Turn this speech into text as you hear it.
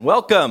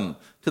Welcome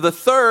to the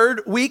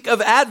third week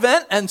of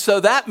Advent, and so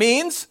that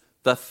means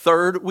the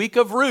third week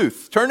of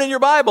Ruth. Turn in your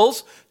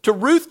Bibles to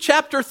Ruth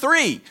chapter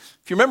 3.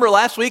 If you remember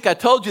last week, I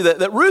told you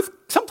that Ruth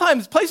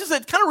sometimes places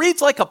it kind of reads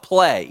like a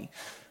play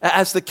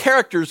as the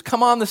characters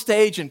come on the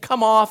stage and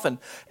come off and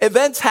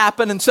events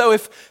happen. And so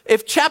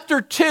if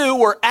chapter 2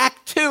 were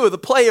act 2 of the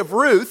play of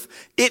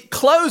Ruth, it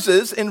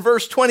closes in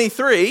verse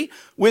 23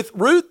 with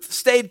Ruth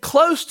stayed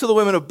close to the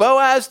women of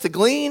Boaz to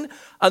glean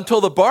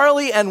until the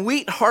barley and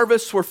wheat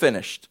harvests were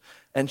finished,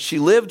 and she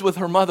lived with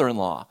her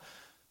mother-in-law.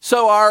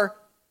 So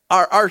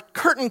our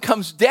curtain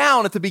comes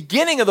down at the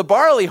beginning of the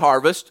barley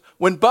harvest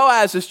when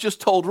Boaz has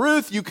just told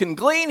Ruth, you can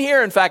glean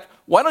here. In fact,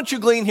 why don't you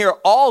glean here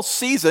all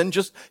season?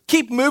 Just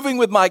keep moving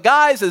with my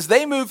guys as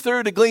they move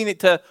through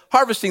to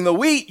harvesting the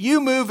wheat. You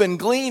move and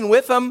glean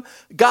with them.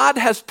 God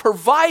has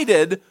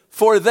provided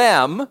for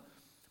them,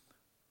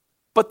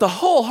 but the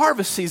whole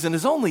harvest season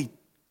is only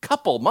a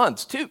couple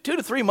months, 2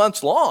 to 3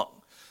 months long.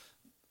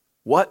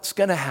 What's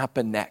going to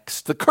happen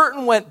next? The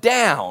curtain went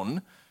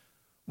down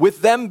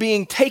with them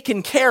being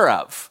taken care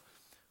of.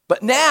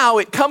 But now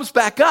it comes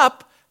back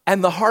up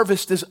and the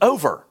harvest is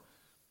over.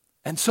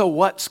 And so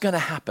what's going to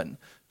happen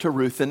to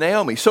Ruth and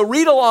Naomi? So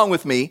read along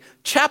with me,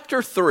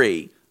 chapter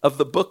 3 of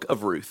the book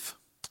of Ruth.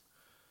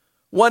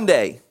 One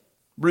day,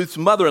 Ruth's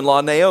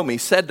mother-in-law Naomi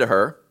said to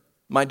her,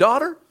 "My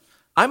daughter,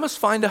 I must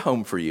find a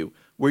home for you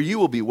where you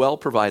will be well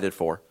provided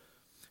for.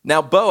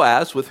 Now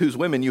Boaz, with whose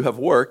women you have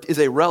worked, is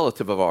a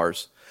relative of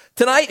ours.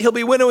 Tonight he'll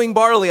be winnowing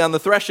barley on the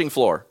threshing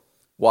floor.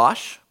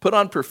 Wash, put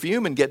on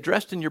perfume, and get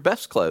dressed in your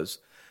best clothes.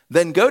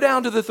 Then go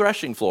down to the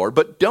threshing floor,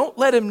 but don't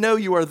let him know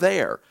you are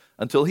there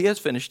until he has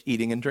finished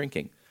eating and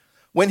drinking.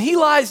 When he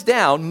lies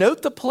down,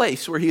 note the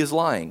place where he is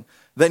lying.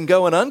 Then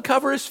go and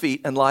uncover his feet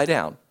and lie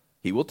down.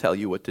 He will tell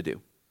you what to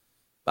do."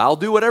 "I'll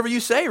do whatever you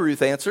say,"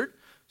 Ruth answered.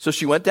 So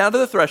she went down to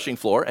the threshing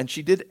floor, and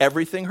she did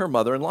everything her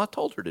mother-in-law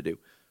told her to do.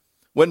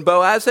 When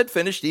Boaz had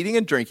finished eating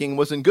and drinking and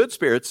was in good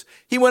spirits,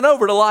 he went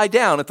over to lie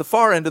down at the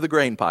far end of the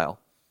grain pile.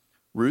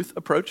 Ruth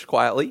approached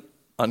quietly,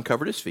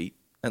 uncovered his feet,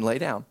 and lay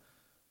down.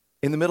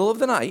 In the middle of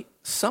the night,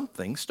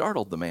 something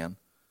startled the man.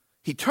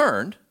 He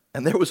turned,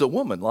 and there was a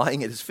woman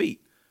lying at his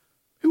feet.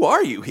 "Who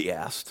are you?" he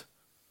asked.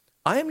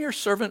 "I am your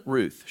servant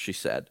Ruth," she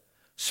said.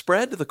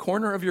 "Spread the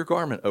corner of your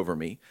garment over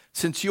me,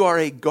 since you are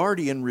a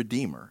guardian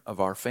redeemer of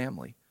our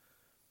family."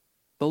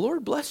 "The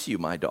Lord bless you,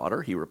 my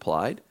daughter," he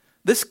replied.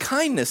 "This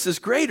kindness is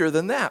greater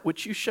than that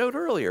which you showed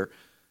earlier.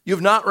 You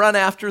have not run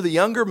after the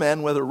younger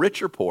men, whether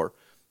rich or poor.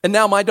 And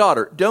now, my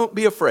daughter, don't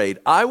be afraid.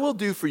 I will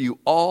do for you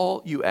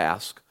all you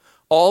ask.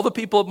 All the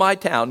people of my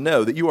town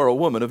know that you are a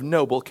woman of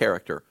noble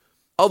character.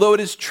 Although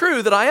it is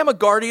true that I am a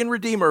guardian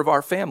redeemer of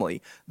our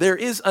family, there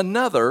is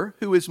another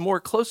who is more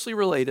closely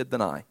related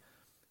than I.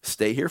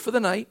 Stay here for the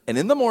night, and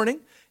in the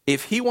morning,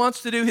 if he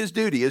wants to do his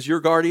duty as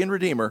your guardian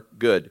redeemer,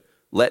 good,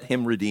 let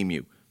him redeem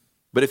you.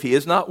 But if he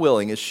is not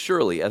willing, as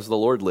surely as the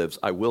Lord lives,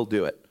 I will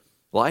do it.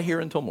 Lie here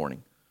until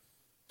morning."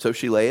 So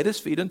she lay at his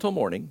feet until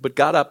morning, but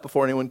got up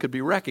before anyone could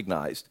be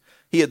recognized.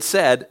 He had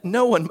said,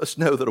 "No one must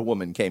know that a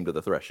woman came to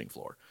the threshing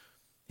floor."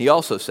 He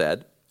also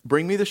said,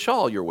 "Bring me the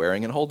shawl you're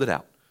wearing and hold it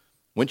out."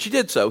 When she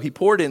did so, he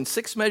poured in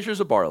 6 measures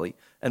of barley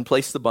and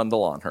placed the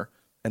bundle on her,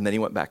 and then he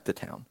went back to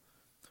town.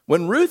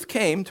 When Ruth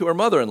came to her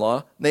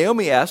mother-in-law,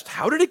 Naomi asked,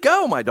 "How did it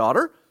go, my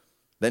daughter?"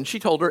 Then she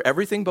told her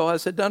everything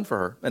Boaz had done for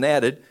her and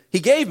added, "He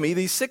gave me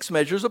these 6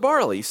 measures of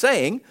barley,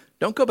 saying,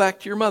 'Don't go back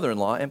to your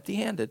mother-in-law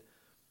empty-handed.'"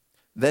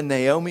 Then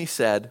Naomi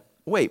said,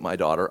 "Wait, my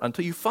daughter,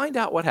 until you find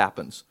out what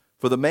happens,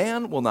 for the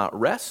man will not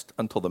rest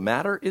until the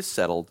matter is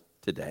settled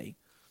today."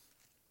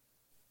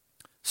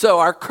 So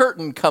our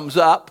curtain comes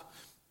up.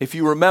 If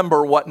you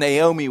remember what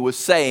Naomi was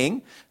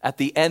saying at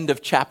the end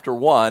of chapter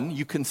 1,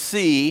 you can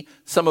see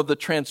some of the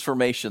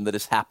transformation that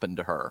has happened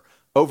to her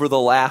over the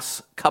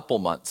last couple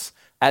months,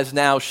 as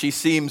now she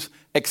seems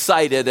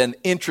excited and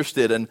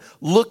interested and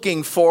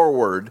looking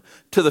forward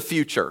to the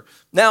future.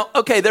 Now,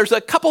 okay, there's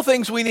a couple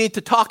things we need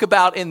to talk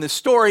about in this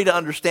story to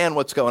understand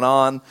what's going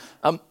on.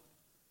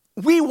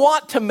 We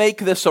want to make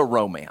this a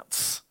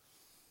romance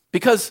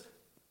because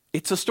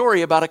it's a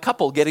story about a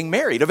couple getting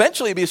married.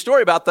 Eventually it'll be a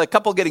story about the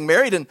couple getting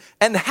married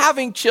and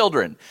having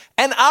children.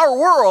 And our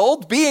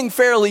world, being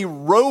fairly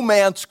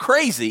romance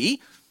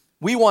crazy,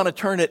 we want to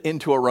turn it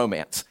into a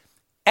romance.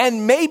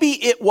 And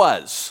maybe it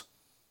was.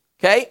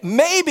 Okay,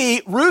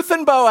 maybe Ruth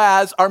and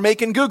Boaz are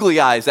making googly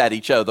eyes at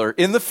each other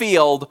in the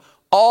field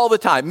all the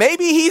time.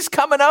 Maybe he's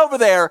coming over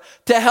there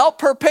to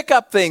help her pick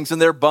up things and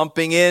they're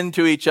bumping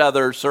into each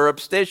other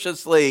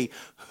surreptitiously.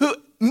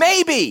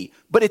 Maybe,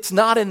 but it's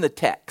not in the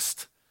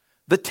text.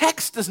 The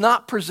text does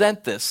not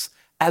present this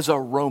as a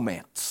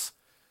romance.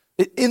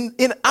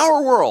 In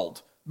our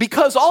world,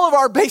 because all of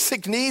our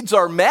basic needs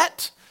are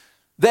met,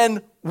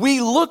 then we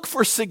look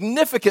for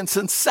significance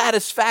and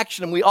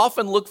satisfaction, and we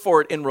often look for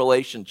it in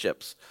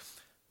relationships.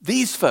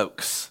 These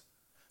folks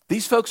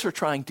are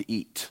trying to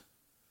eat.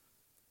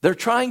 They're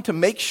trying to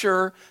make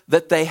sure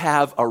that they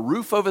have a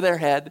roof over their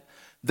head,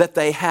 that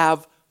they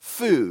have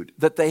food,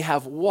 that they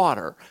have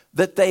water,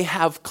 that they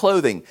have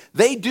clothing.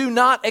 They do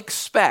not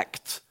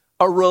expect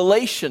a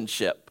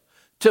relationship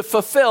to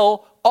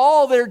fulfill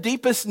all their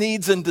deepest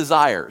needs and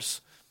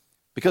desires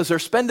because they're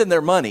spending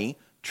their money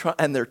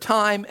and their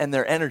time and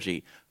their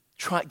energy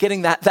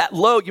getting that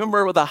low. You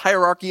remember with the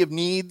hierarchy of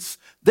needs?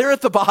 They're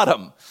at the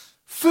bottom.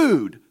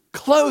 Food,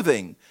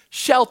 clothing,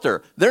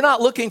 shelter. They're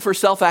not looking for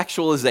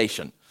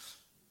self-actualization.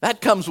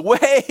 That comes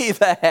way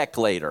the heck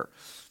later.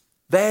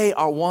 They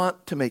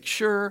want to make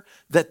sure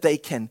that they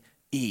can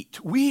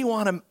eat. We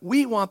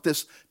want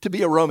this to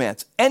be a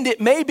romance. And it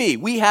may be.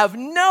 We have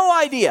no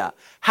idea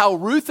how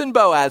Ruth and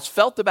Boaz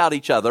felt about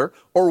each other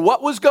or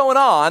what was going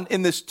on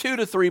in this 2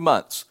 to 3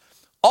 months.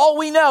 All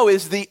we know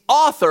is the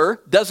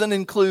author doesn't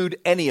include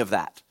any of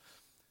that.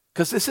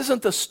 Because this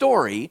isn't the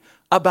story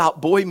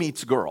about boy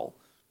meets girl.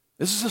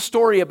 This is a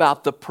story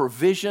about the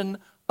provision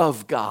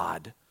of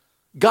God.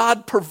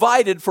 God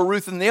provided for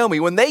Ruth and Naomi.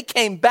 When they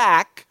came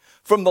back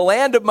from the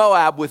land of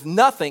Moab with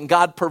nothing,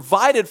 God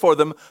provided for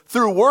them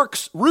through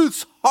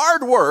Ruth's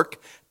hard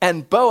work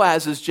and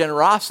Boaz's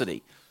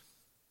generosity.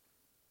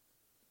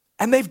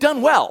 And they've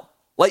done well.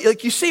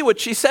 Like you see what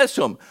she says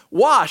to him.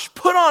 Wash,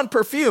 put on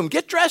perfume,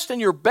 get dressed in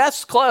your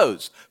best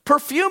clothes.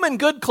 Perfume and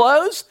good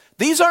clothes,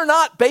 these are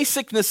not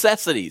basic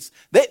necessities.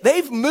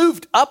 They've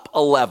moved up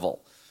a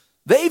level.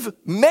 They've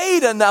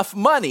made enough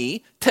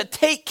money to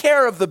take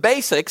care of the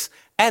basics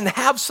and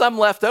have some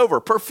left over.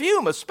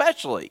 Perfume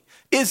especially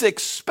is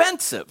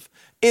expensive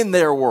in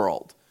their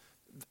world.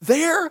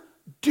 They're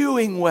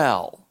doing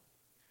well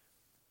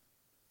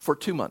for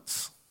 2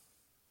 months,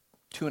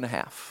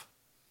 2.5.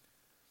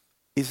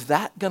 Is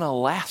that going to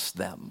last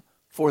them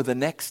for the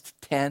next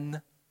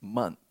 10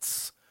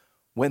 months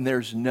when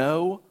there's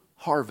no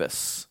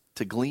harvests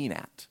to glean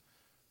at?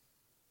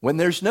 When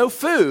there's no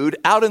food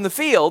out in the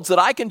fields that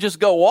I can just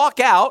go walk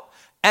out,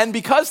 and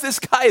because this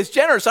guy is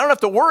generous, I don't have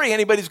to worry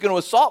anybody's going to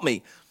assault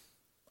me.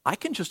 I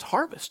can just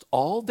harvest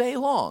all day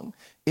long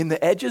in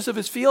the edges of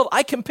his field.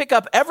 I can pick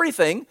up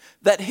everything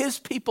that his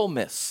people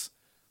miss,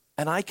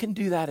 and I can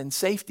do that in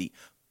safety.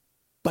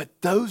 But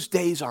those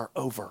days are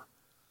over.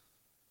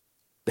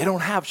 She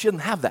doesn't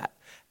have that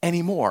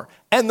anymore.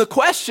 And the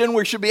question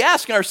we should be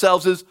asking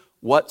ourselves is,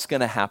 what's going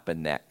to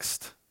happen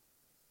next?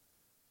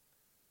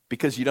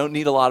 Because you don't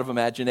need a lot of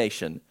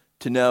imagination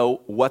to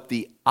know what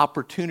the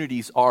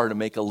opportunities are to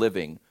make a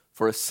living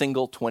for a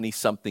single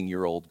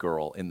 20-something-year-old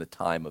girl in the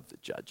time of the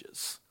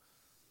judges.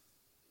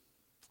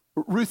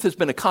 Ruth has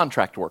been a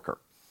contract worker,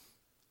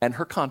 and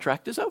her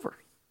contract is over.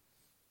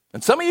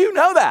 And some of you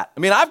know that. I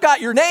mean, I've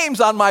got your names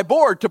on my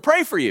board to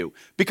pray for you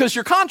because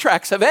your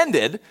contracts have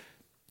ended,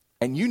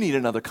 and you need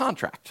another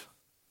contract.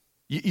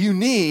 You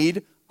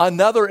need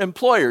another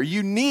employer.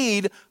 You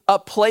need a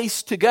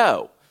place to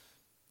go.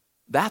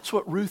 That's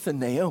what Ruth and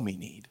Naomi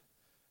need.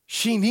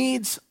 She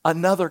needs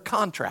another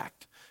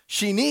contract.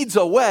 She needs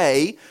a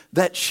way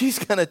that she's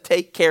going to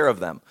take care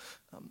of them.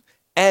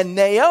 And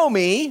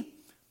Naomi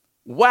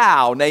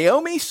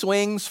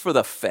swings for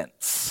the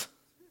fence.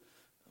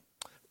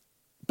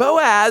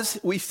 Boaz,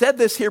 we said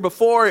this here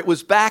before. It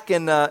was back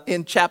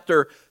in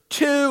chapter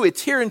 2.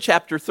 It's here in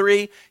chapter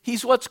 3.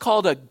 He's what's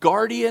called a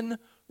guardian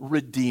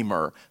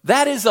redeemer.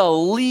 That is a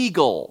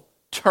legal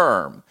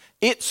term.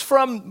 It's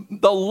from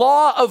the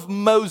law of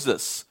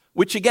Moses,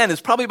 which again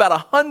is probably about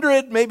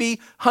 100, maybe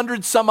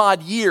 100 some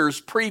odd years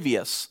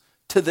previous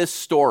to this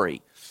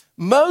story.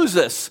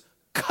 Moses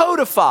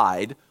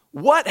codified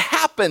what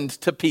happened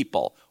to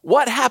people,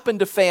 what happened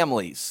to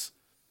families.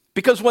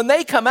 Because when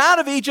they come out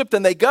of Egypt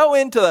and they go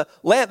into the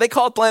land, they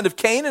call it the land of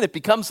Canaan, it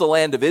becomes the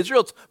land of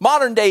Israel. It's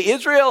modern day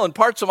Israel and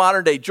parts of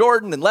modern day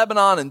Jordan and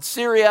Lebanon and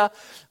Syria.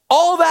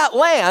 All that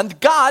land,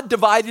 God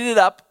divided it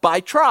up by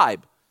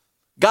tribe.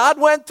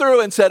 God went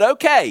through and said,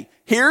 okay,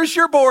 here's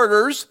your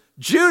borders.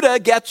 Judah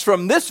gets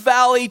from this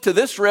valley to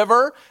this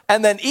river,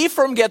 and then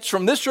Ephraim gets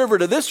from this river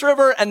to this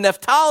river, and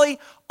Naphtali,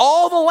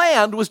 all the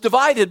land was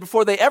divided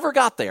before they ever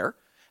got there.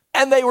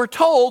 And they were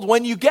told,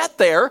 when you get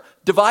there,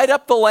 divide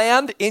up the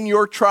land in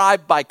your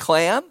tribe by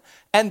clan,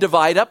 and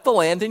divide up the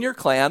land in your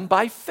clan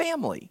by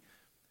family.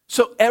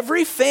 So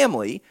every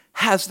family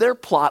has their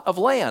plot of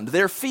land,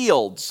 their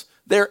fields,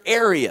 their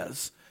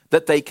areas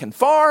that they can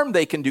farm,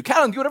 they can do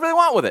cattle, and do whatever they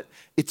want with it.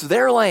 It's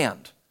their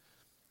land.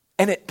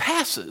 And it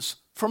passes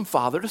from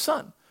father to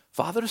son,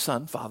 father to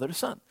son, father to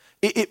son.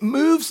 It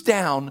moves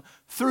down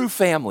through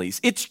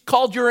families. It's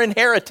called your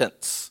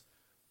inheritance.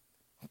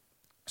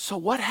 So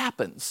what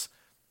happens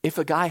if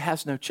a guy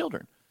has no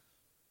children?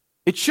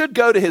 It should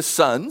go to his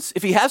sons.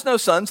 If he has no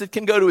sons, it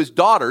can go to his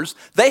daughters.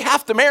 They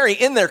have to marry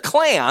in their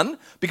clan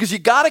because you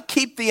got to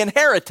keep the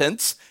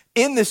inheritance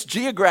in this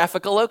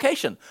geographical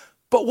location.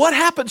 But what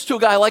happens to a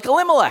guy like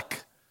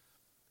Elimelech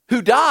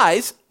who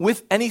dies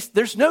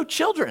there's no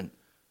children?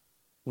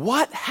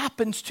 What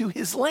happens to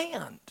his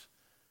land?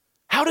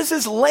 How does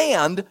his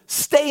land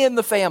stay in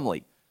the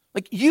family?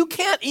 Like, you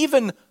can't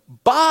even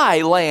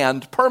buy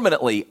land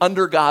permanently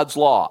under God's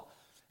law.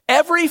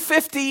 Every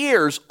 50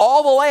 years,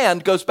 all the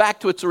land goes back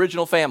to its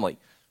original family.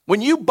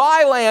 When you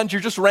buy land,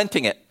 you're just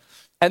renting it.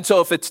 And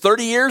so if it's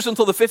 30 years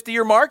until the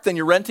 50-year mark, then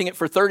you're renting it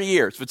for 30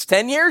 years. If it's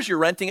 10 years, you're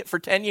renting it for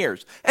 10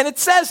 years. And it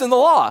says in the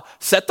law,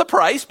 set the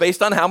price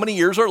based on how many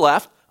years are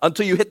left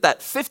until you hit that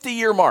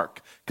 50-year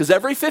mark. Because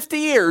every 50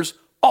 years,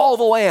 all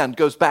the land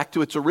goes back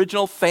to its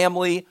original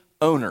family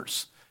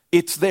owners.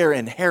 It's their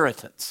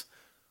inheritance.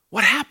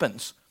 What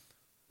happens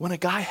when a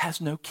guy has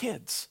no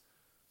kids?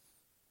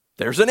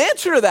 There's an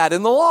answer to that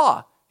in the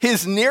law.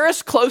 His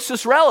nearest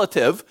closest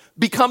relative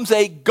becomes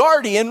a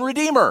guardian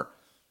redeemer.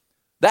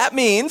 That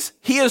means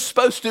he is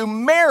supposed to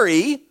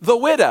marry the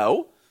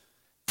widow,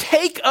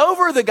 take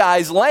over the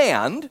guy's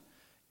land,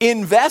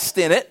 invest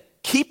in it,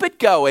 keep it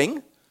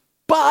going,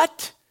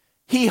 but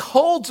he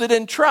holds it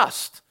in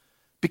trust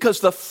because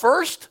the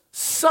first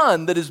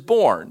son that is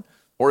born,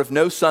 or if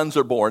no sons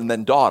are born,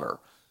 then daughter,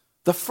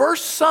 the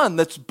first son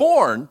that's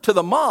born to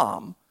the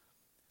mom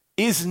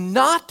is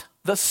not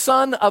the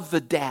son of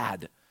the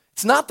dad.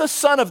 It's not the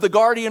son of the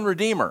guardian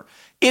redeemer.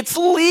 It's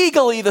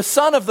legally the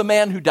son of the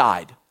man who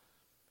died.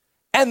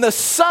 And the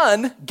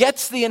son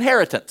gets the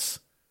inheritance.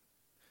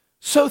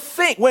 So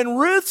think, when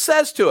Ruth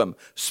says to him,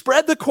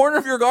 spread the corner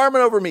of your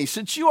garment over me,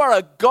 since you are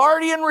a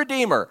guardian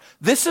redeemer,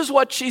 this is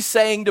what she's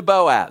saying to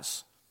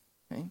Boaz.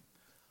 Okay?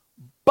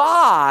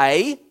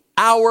 Buy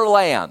our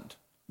land.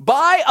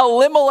 Buy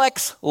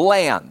Elimelech's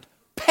land.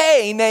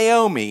 Pay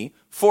Naomi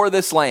for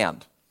this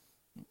land.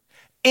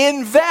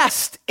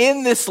 Invest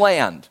in this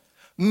land.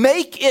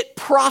 Make it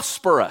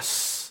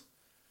prosperous.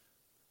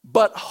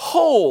 But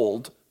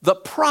hold the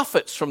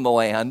profits from the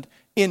land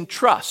in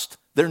trust.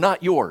 They're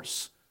not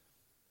yours.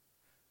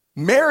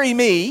 Marry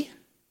me,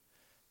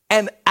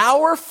 and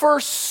our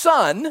first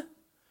son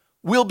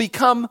will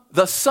become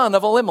the son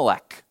of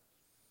Elimelech.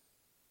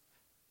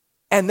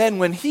 And then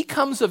when he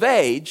comes of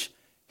age,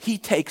 he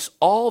takes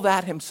all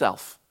that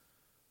himself.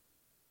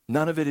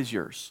 None of it is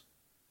yours.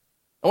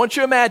 I want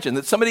you to imagine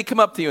that somebody come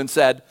up to you and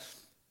said,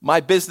 my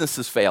business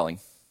is failing.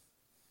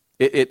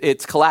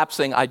 It's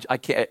collapsing. I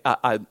can't.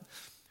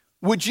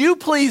 Would you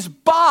please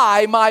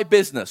buy my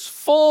business,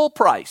 full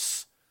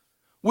price?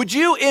 Would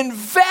you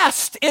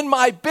invest in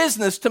my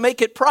business to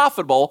make it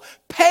profitable?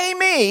 Pay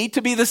me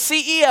to be the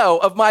CEO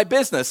of my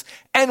business.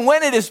 And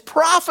when it is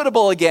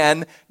profitable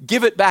again,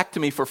 give it back to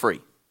me for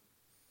free.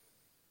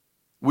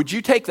 Would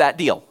you take that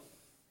deal?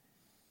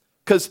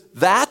 Because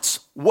that's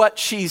what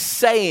she's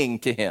saying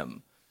to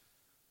him.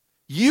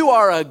 You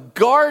are a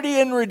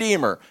guardian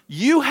redeemer.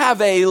 You have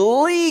a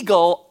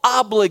legal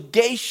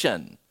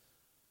obligation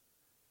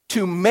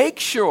to make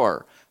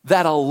sure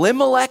that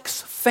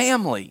Elimelech's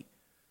family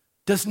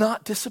does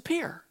not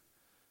disappear.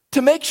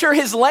 To make sure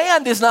his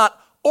land is not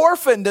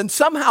orphaned and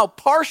somehow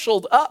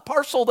parceled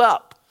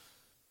up.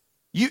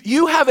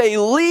 You have a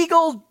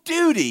legal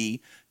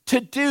duty to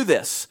do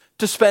this,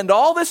 to spend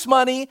all this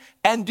money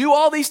and do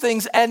all these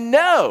things and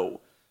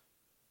know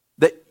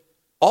that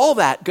all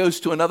that goes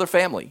to another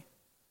family.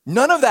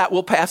 None of that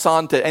will pass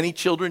on to any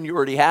children you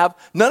already have.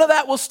 None of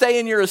that will stay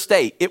in your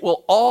estate. It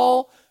will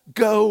all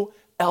go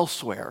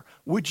elsewhere.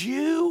 Would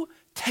you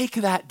take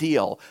that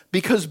deal?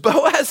 Because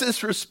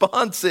Boaz's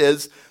response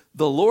is,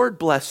 the Lord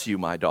bless you,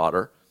 my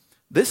daughter.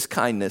 This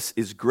kindness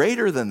is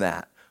greater than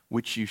that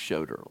which you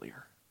showed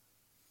earlier.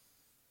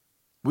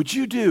 Would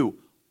you do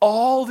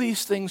all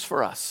these things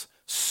for us?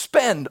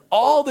 Spend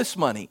all this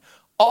money,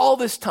 all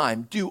this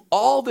time, do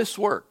all this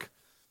work,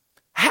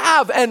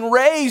 have and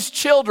raise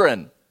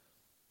children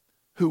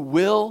who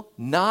will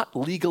not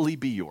legally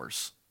be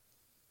yours.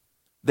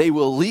 They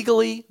will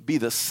legally be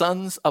the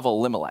sons of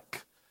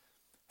Elimelech.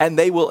 And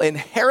they will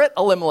inherit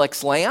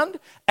Elimelech's land,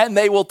 and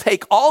they will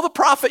take all the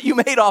profit you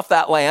made off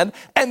that land,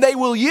 and they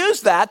will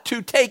use that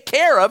to take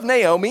care of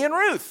Naomi and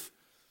Ruth.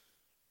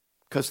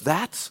 Because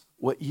that's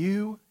what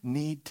you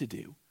need to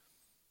do.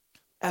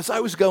 As I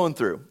was going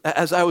through,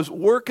 as I was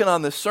working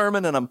on this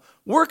sermon, and I'm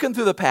working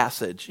through the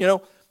passage,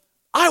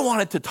 I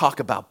wanted to talk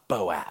about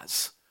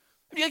Boaz.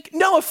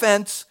 No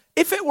offense,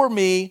 if it were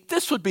me,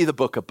 this would be the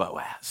book of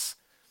Boaz.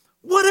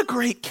 What a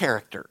great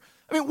character.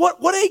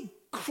 What a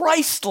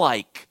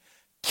Christ-like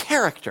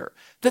character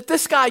that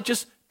this guy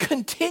just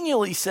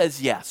continually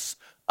says yes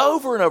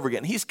over and over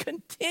again. He's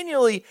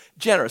continually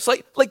generous.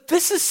 Like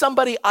this is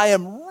somebody I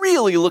am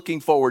really looking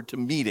forward to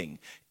meeting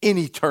in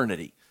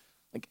eternity.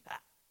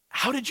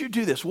 How did you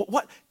do this?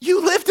 What?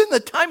 You lived in the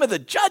time of the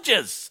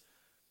judges.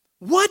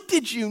 What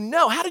did you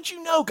know? How did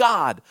you know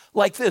God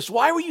like this?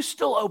 Why were you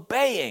still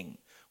obeying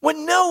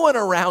when no one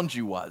around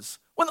you was?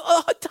 When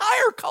the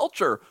entire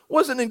culture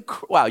wasn't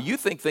wow, you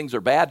think things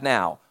are bad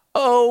now.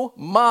 Oh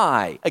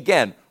my.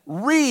 Again,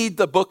 read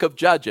the book of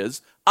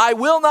Judges. I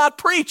will not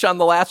preach on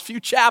the last few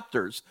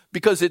chapters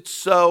because it's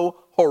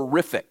so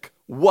horrific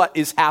what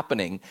is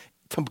happening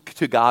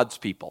to God's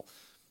people.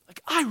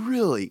 I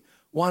really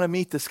want to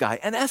meet this guy.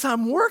 And as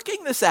I'm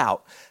working this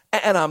out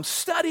and I'm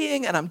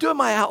studying and I'm doing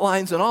my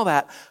outlines and all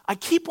that, I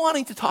keep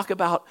wanting to talk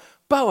about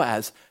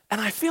Boaz.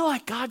 And I feel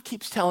like God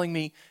keeps telling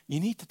me, you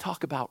need to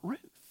talk about Ruth.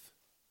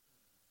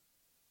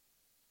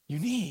 You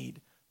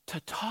need to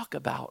talk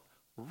about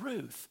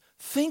Ruth.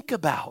 Think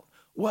about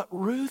what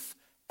Ruth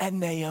and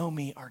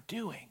Naomi are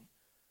doing.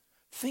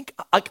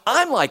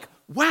 I'm like,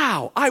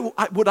 wow,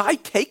 would I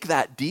take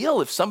that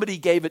deal if somebody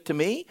gave it to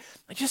me?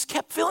 I just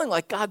kept feeling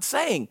like God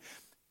saying,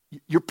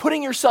 you're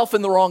putting yourself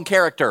in the wrong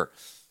character.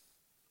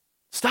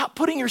 Stop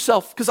putting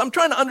yourself, because I'm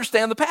trying to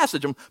understand the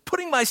passage. I'm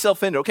putting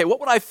myself into, okay,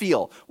 what would I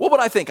feel? What would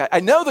I think? I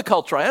know the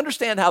culture. I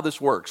understand how this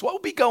works. What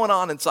would be going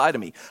on inside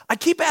of me? I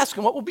keep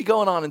asking, what would be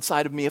going on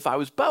inside of me if I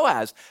was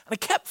Boaz? And I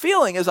kept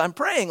feeling as I'm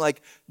praying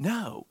like,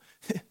 no,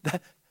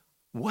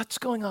 what's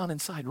going on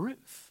inside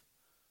Ruth?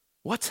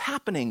 What's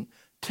happening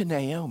to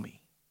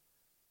Naomi?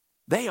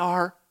 They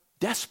are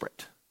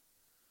desperate.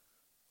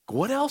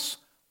 What else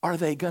are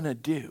they going to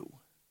do?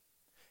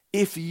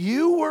 If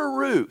you were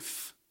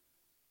Ruth,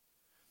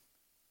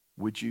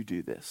 would you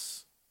do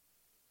this?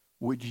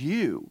 Would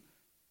you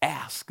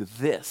ask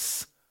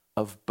this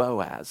of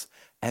Boaz?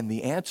 And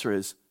the answer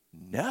is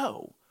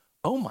no.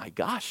 Oh my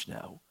gosh,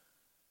 no.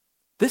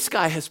 This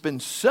guy has been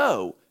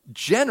so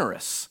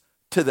generous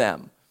to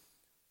them.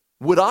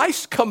 Would I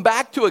come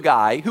back to a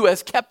guy who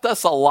has kept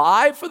us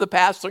alive for the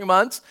past 3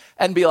 months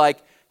and be like,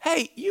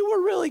 hey, you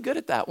were really good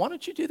at that. Why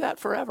don't you do that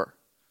forever?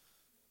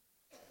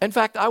 In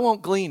fact, I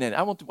won't glean it.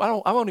 I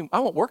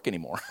won't work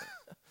anymore.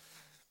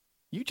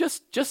 You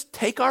just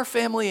take our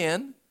family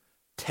in,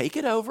 take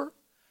it over,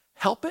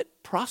 help it,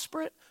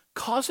 prosper it,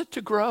 cause it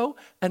to grow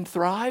and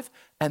thrive,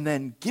 and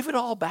then give it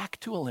all back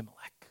to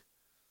Elimelech.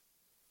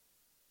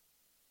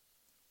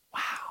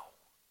 Wow.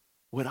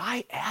 Would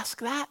I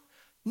ask that?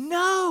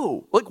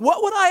 No. Like,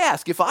 what would I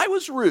ask? If I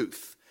was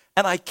Ruth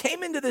and I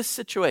came into this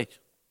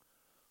situation,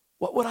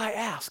 what would I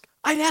ask?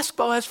 I'd ask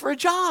Boaz for a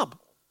job.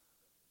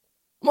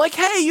 I'm like,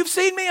 hey, you've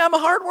seen me. I'm a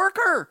hard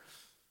worker,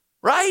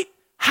 right?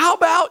 How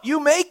about you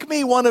make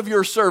me one of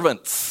your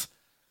servants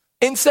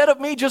instead of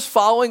me just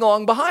following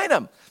along behind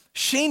him?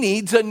 She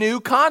needs a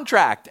new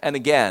contract. And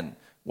again,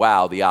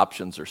 wow, the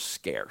options are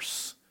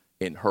scarce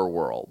in her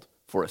world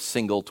for a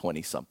single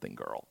 20-something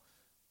girl.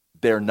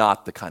 They're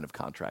not the kind of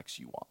contracts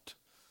you want.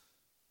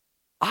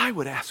 I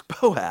would ask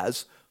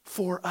Boaz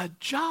for a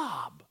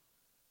job.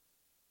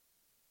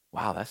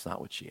 Wow, that's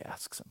not what she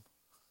asks him.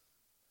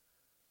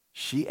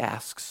 She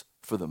asks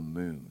for the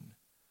moon.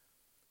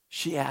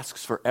 She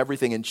asks for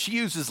everything, and she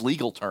uses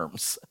legal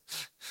terms.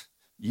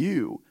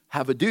 You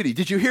have a duty.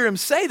 Did you hear him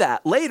say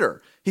that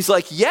later? He's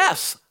like,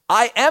 yes,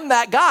 I am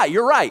that guy.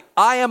 You're right.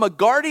 I am a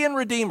guardian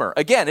redeemer.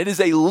 Again, it is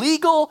a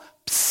legal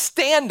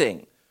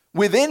standing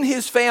within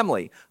his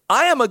family.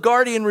 I am a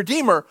guardian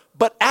redeemer,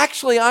 but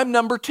actually I'm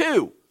number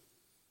 2.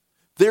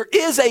 There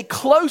is a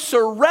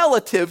closer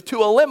relative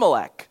to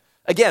Elimelech.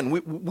 Again,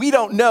 we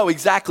don't know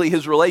exactly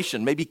his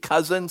relation. Maybe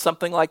cousin,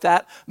 something like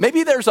that.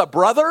 Maybe there's a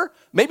brother.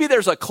 Maybe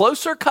there's a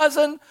closer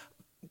cousin.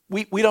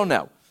 We don't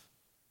know.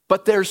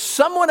 But there's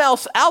someone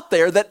else out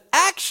there that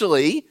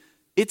actually,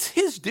 it's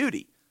his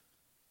duty.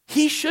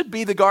 He should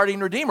be the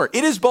guardian redeemer.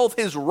 It is both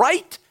his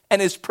right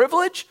and his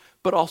privilege,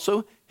 but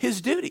also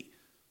his duty.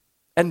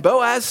 And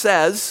Boaz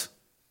says,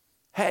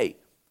 hey,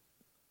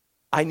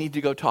 I need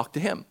to go talk to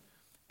him.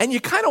 And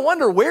you kind of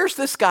wonder, where's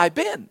this guy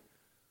been?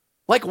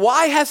 Like,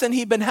 why hasn't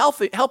he been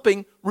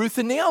helping Ruth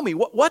and Naomi?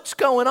 What's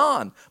going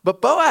on?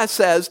 But Boaz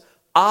says,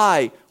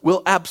 I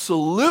will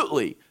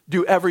absolutely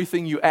do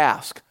everything you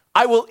ask.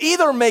 I will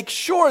either make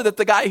sure that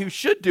the guy who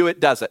should do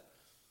it does it,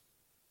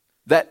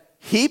 that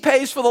he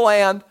pays for the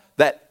land,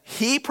 that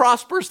he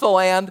prospers the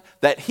land,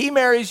 that he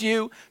marries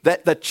you,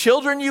 that the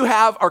children you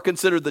have are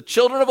considered the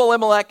children of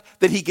Elimelech,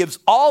 that he gives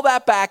all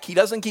that back, he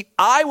doesn't keep.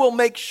 I will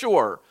make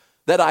sure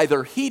that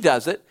either he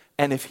does it,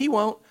 and if he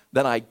won't,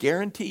 then I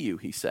guarantee you,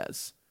 he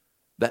says,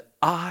 that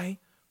I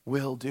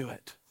will do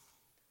it.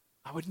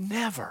 I would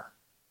never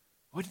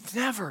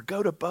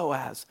go to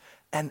Boaz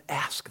and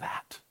ask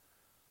that.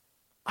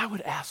 I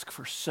would ask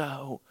for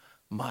so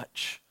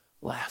much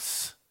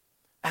less.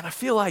 And I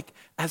feel like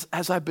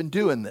as I've been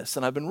doing this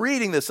and I've been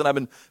reading this and I've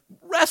been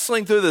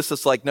wrestling through this,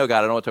 it's like, no, God,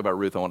 I don't want to talk about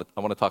Ruth. I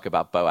want to talk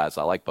about Boaz.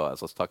 I like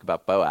Boaz. Let's talk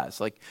about Boaz.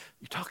 Like,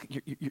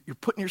 you're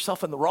putting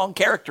yourself in the wrong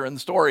character in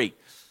the story.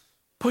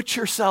 Put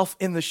yourself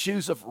in the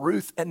shoes of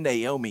Ruth and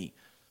Naomi.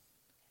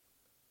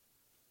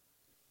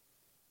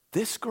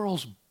 This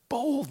girl's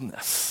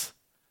boldness.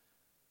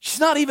 She's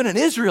not even an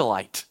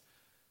Israelite.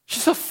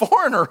 She's a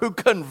foreigner who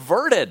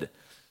converted.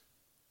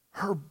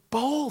 Her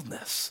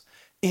boldness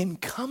in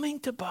coming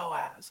to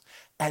Boaz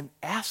and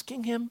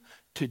asking him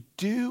to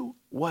do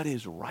what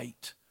is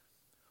right,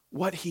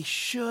 what he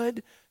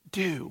should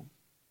do.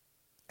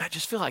 I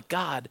just feel like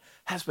God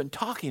has been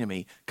talking to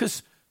me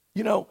because,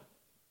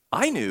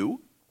 I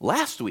knew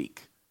last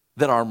week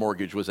that our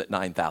mortgage was at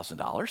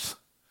 $9,000.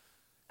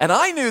 And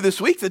I knew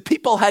this week that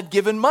people had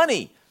given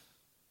money.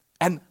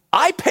 And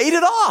I paid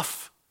it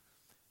off.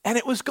 And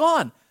it was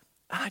gone.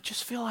 And I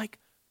just feel like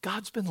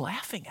God's been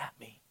laughing at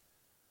me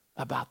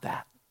about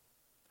that.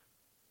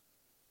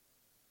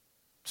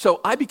 So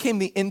I became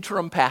the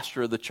interim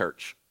pastor of the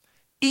church.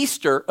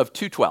 Easter of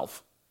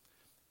 2012.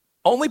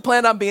 Only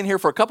planned on being here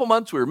for a couple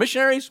months. We were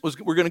missionaries.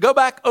 We're going to go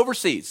back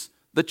overseas.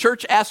 The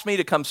church asked me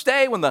to come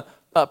stay when the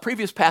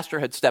previous pastor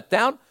had stepped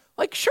down.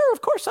 Like, sure,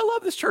 of course, I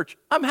love this church.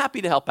 I'm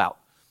happy to help out.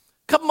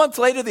 A couple months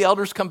later, the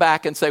elders come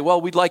back and say,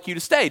 well, we'd like you to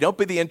stay. Don't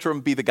be the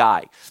interim, be the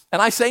guy.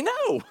 And I say,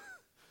 no,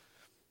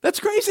 that's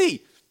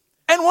crazy.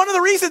 And one of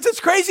the reasons it's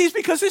crazy is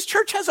because this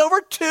church has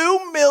over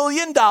 $2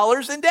 million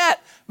in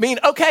debt. I mean,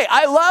 okay,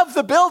 I love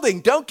the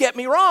building, don't get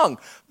me wrong,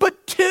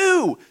 but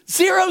 2,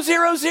 0,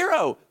 0,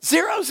 0,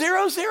 0,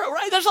 0, 0,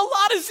 right? There's a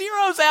lot of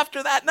zeros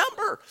after that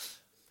number.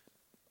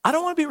 I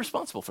don't want to be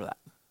responsible for that.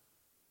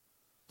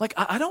 Like,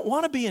 I don't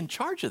want to be in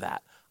charge of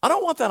that. I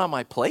don't want that on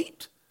my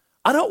plate.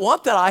 I don't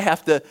want that I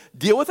have to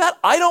deal with that.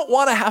 I don't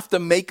want to have to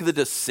make the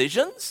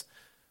decisions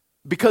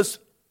because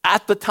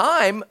at the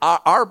time,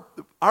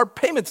 our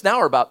payments now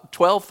are about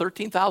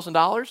 $12,000,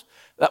 $13,000.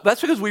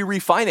 That's because we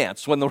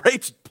refinanced when the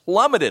rates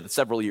plummeted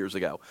several years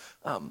ago.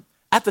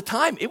 At the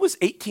time, it was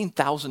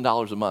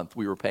 $18,000 a month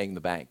we were paying the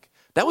bank.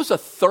 That was a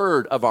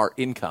third of our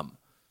income.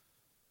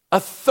 A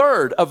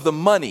third of the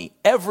money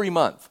every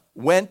month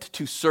went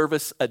to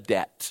service a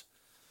debt.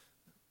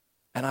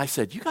 And I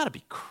said, you got to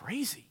be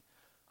crazy.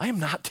 I am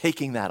not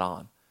taking that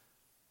on.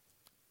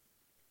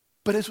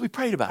 But as we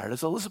prayed about it,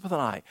 as Elizabeth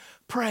and I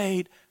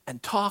prayed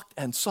and talked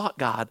and sought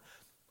God,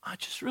 I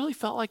just really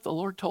felt like the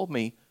Lord told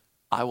me,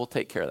 I will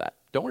take care of that.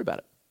 Don't worry about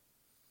it.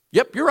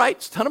 Yep, you're right.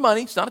 It's a ton of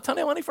money. It's not a ton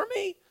of money for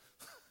me.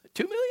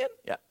 2 million?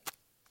 Yeah.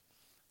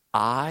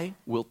 I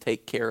will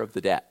take care of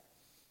the debt.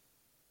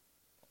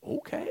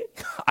 Okay.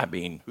 I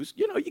mean,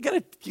 you get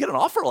an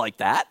offer like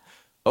that.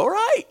 All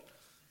right.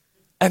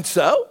 And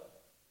so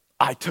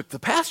I took the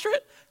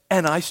pastorate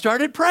and I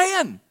started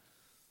praying.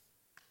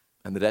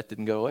 And the debt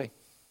didn't go away.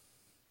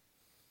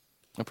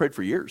 I prayed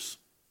for years.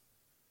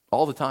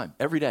 All the time,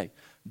 every day.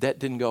 Debt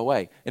didn't go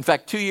away. In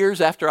fact, 2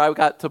 years after I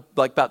got to,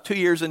 about 2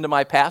 years into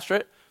my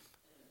pastorate,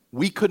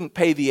 we couldn't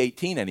pay the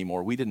 18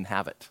 anymore. We didn't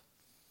have it.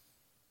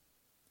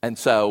 And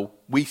so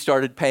we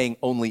started paying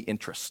only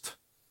interest.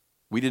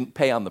 We didn't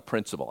pay on the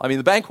principal. I mean,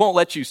 the bank won't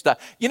let you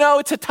stop.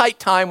 It's a tight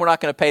time. We're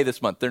not going to pay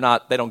this month. They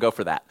don't go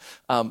for that.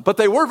 But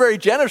they were very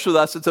generous with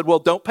us and said, well,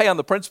 don't pay on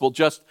the principal,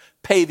 just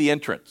pay the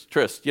interest,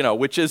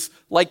 which is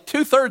like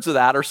 2/3 of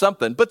that or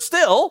something. But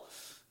still,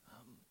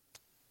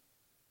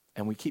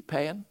 and we keep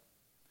paying.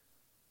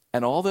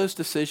 And all those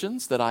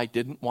decisions that I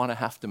didn't want to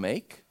have to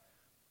make,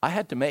 I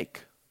had to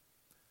make.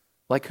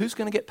 Like, who's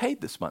going to get paid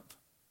this month?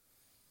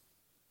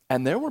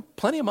 And there were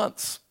plenty of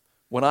months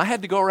when I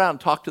had to go around and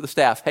talk to the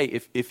staff, hey,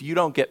 if you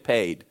don't get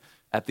paid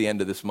at the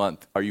end of this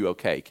month, are you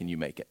okay? Can you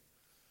make it?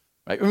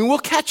 Right? I mean, we'll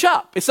catch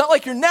up. It's not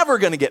like you're never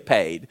going to get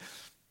paid.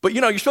 But,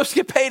 you're supposed to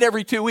get paid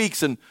every 2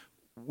 weeks, and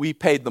we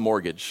paid the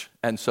mortgage,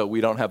 and so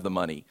we don't have the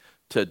money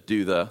to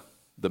do the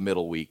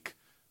middle week.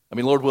 I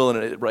mean, Lord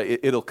willing,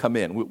 it'll come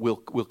in.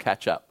 We'll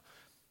catch up.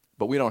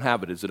 But we don't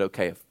have it. Is it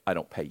okay if I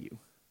don't pay you?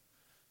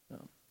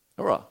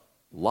 There were a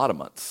lot of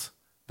months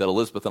that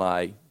Elizabeth and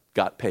I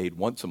got paid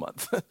once a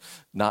month,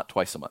 not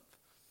twice a month.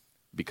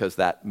 Because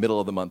that middle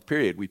of the month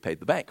period, we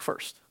paid the bank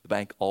first. The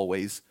bank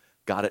always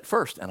got it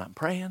first. And I'm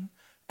praying,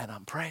 and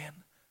I'm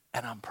praying,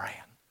 and I'm praying.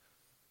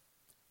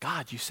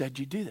 God, you said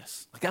you'd do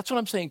this. Like, that's what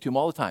I'm saying to him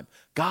all the time.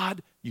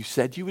 God, you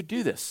said you would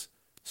do this,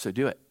 so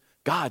do it.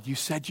 God, you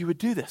said you would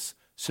do this,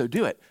 so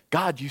do it.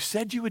 God, you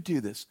said you would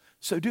do this,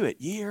 so do it.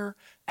 Year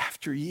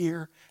after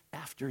year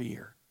after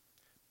year.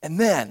 And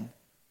then,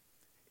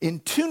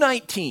 in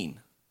 2019,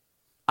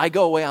 I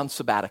go away on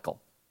sabbatical.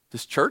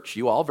 This church,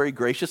 you all very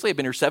graciously, I've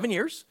been here 7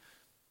 years,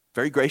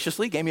 very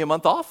graciously gave me a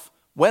month off,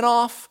 went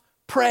off,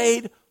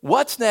 prayed,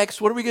 what's next,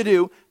 what are we going to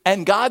do?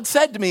 And God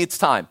said to me, it's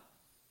time.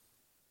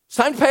 It's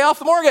time to pay off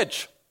the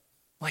mortgage.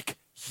 Like,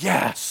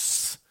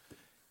 yes,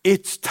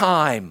 it's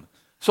time.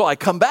 So I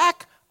come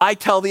back, I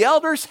tell the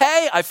elders,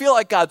 hey, I feel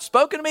like God's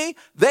spoken to me.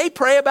 They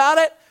pray about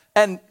it,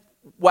 and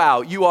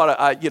wow, you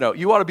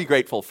ought to be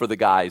grateful for the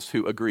guys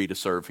who agree to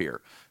serve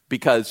here.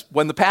 Because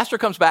when the pastor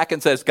comes back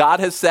and says,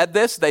 God has said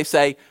this, they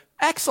say,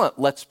 excellent,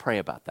 let's pray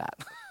about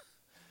that.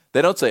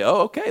 They don't say,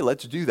 oh, okay,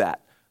 let's do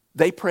that.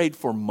 They prayed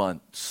for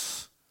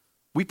months.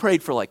 We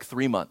prayed for like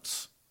 3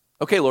 months.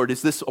 Okay, Lord,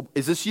 is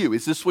this you?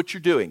 Is this what you're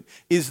doing?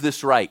 Is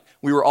this right?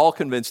 We were all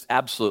convinced,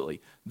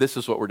 absolutely, this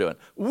is what we're doing.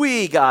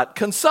 We got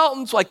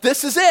consultants like,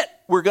 this is it.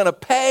 We're going to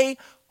pay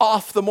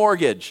off the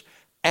mortgage.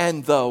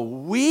 And the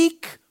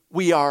week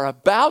we are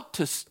about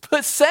to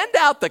send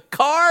out the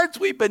cards,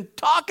 we've been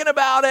talking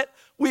about it,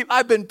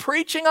 I've been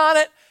preaching on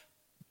it,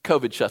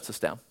 COVID shuts us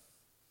down.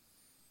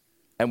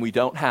 And we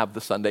don't have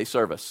the Sunday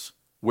service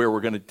where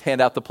we're going to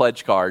hand out the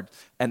pledge card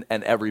and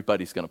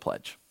everybody's going to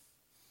pledge.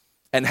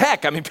 And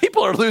heck, I mean,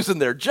 people are losing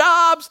their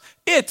jobs.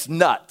 It's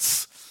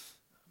nuts.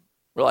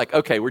 We're like,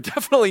 okay, we're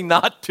definitely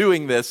not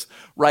doing this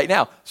right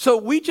now. So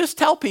we just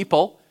tell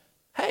people,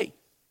 hey,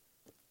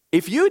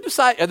 if you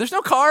decide, there's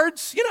no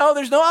cards,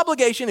 there's no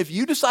obligation. If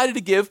you decided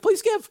to give,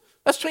 please give.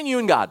 That's between you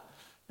and God.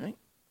 Right?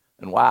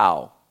 And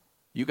wow,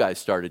 you guys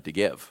started to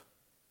give.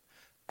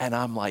 And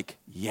I'm like,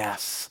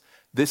 yes.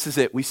 This is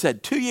it. We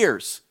said 2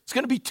 years. It's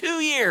going to be 2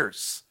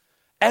 years.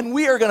 And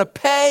we are going to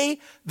pay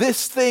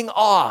this thing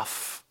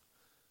off.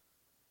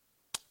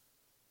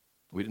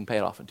 We didn't pay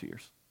it off in 2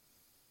 years.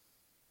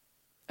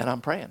 And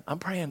I'm praying. I'm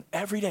praying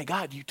every day.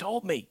 God, you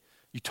told me.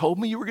 You told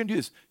me you were going to do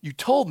this. You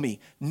told me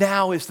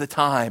now is the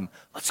time.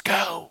 Let's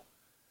go.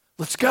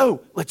 Let's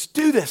go. Let's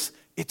do this.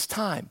 It's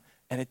time.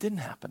 And it didn't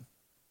happen.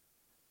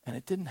 And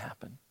it didn't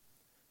happen.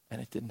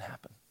 And it didn't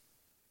happen.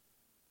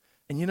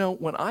 And you know,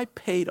 when I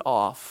paid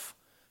off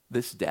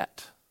this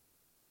debt,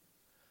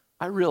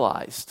 I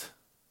realized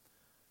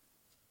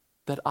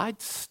that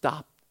I'd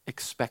stopped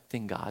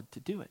expecting God to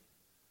do it.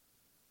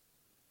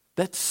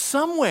 That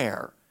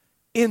somewhere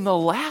in the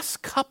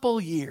last couple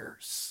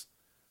years,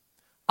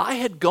 I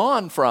had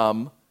gone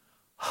from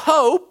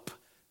hope,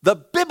 the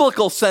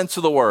biblical sense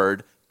of the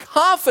word,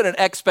 confident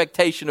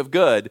expectation of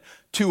good,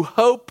 to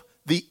hope,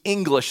 the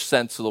English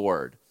sense of the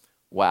word.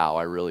 Wow,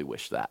 I really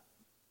wish that.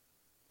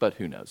 But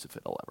who knows if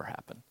it'll ever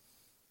happen.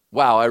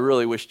 Wow, I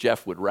really wish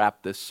Jeff would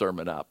wrap this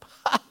sermon up.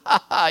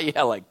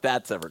 Yeah, like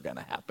that's ever going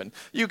to happen.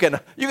 You can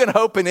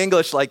hope in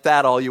English like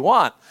that all you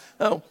want.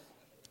 Oh.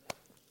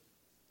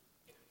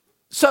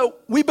 So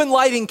we've been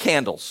lighting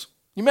candles.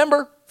 You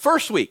remember?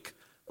 First week,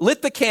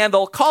 lit the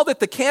candle, called it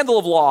the candle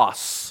of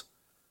loss,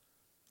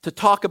 to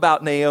talk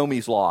about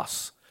Naomi's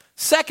loss.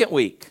 Second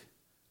week,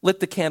 lit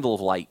the candle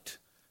of light,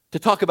 to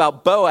talk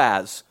about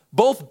Boaz,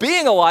 both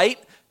being a light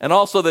and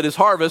also that his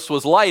harvest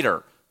was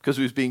lighter because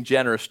he was being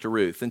generous to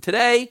Ruth. And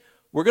today,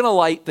 we're going to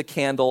light the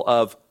candle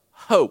of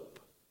hope.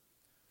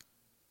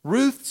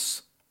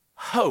 Ruth's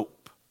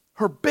hope,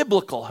 her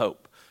biblical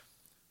hope.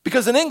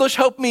 Because in English,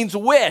 hope means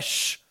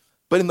wish,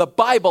 but in the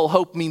Bible,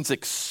 hope means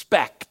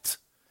expect.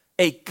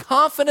 A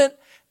confident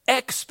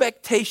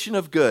expectation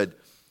of good.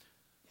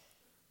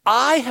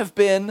 I have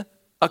been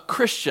a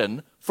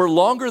Christian for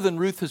longer than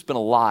Ruth has been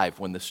alive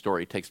when this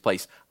story takes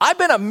place. I've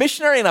been a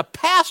missionary and a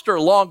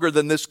pastor longer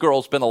than this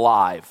girl's been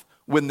alive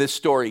when this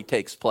story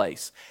takes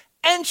place.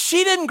 And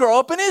she didn't grow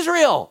up in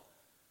Israel.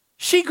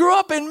 She grew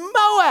up in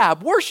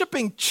Moab,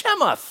 worshiping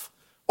Chemoth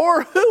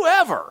or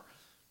whoever.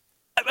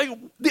 I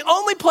mean, the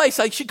only place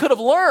she could have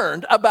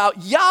learned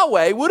about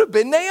Yahweh would have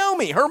been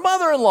Naomi, her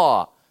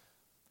mother-in-law.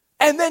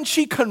 And then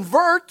she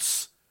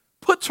converts,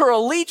 puts her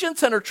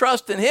allegiance and her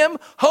trust in him.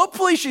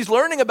 Hopefully she's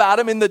learning about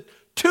him in the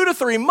 2 to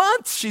 3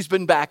 months she's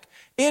been back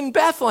in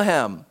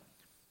Bethlehem.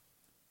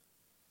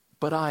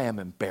 But I am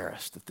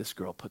embarrassed that this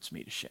girl puts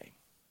me to shame.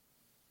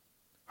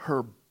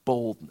 Her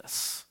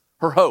boldness,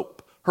 her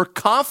hope, her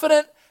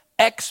confident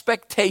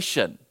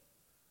expectation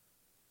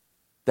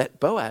that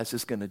Boaz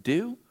is going to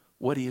do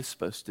what he is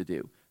supposed to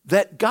do.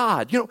 That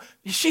God,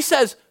 she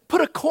says,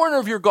 put a corner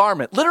of your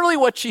garment. Literally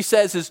what she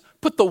says is,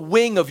 put the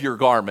wing of your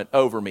garment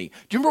over me.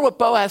 Do you remember what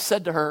Boaz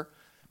said to her?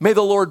 May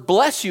the Lord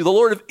bless you, the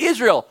Lord of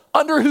Israel,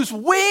 under whose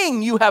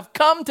wing you have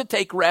come to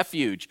take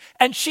refuge.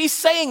 And she's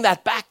saying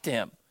that back to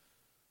him.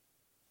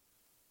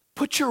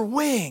 Put your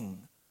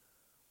wing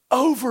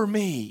over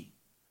me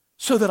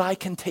so that I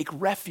can take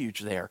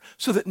refuge there,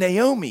 so that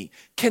Naomi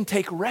can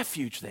take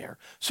refuge there,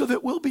 so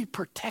that we'll be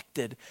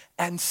protected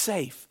and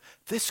safe.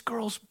 This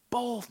girl's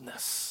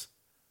boldness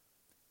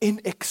in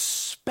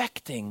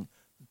expecting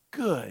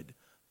good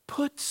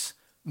puts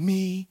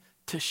me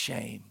to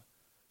shame.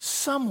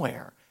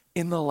 Somewhere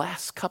in the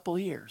last couple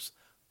of years,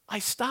 I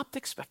stopped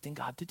expecting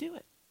God to do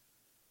it.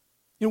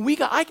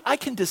 I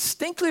can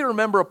distinctly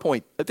remember a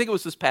point, I think it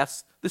was this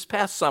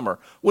past summer,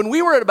 when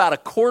we were at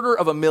about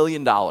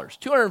 $250,000,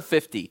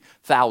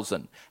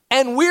 $250,000,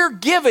 and we're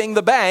giving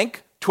the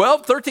bank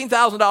 $12,000,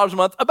 $13,000 a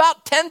month.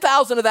 About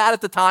 $10,000 of that at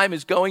the time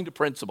is going to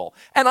principal.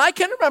 And I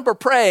can remember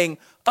praying,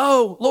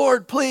 oh,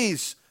 Lord,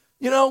 please,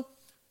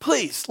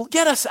 please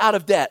get us out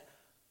of debt.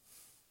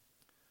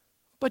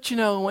 But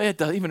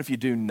even if you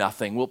do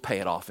nothing, we'll pay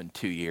it off in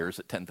 2 years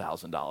at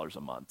 $10,000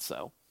 a month.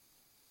 So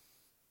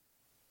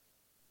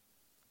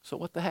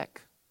what the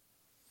heck?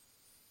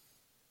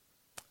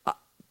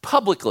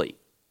 Publicly,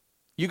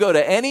 you go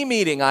to any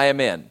meeting I am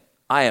in,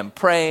 I am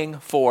praying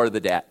for the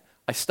debt.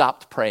 I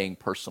stopped praying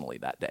personally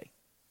that day.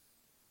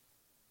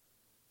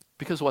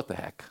 Because what the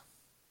heck?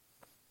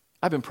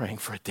 I've been praying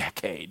for a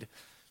decade.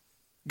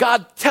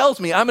 God tells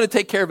me I'm going to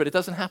take care of it. It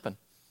doesn't happen.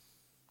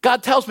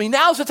 God tells me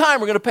now's the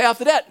time we're going to pay off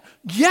the debt.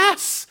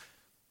 Yes.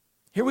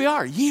 Here we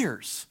are,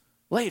 years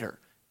later.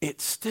 It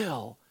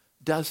still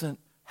doesn't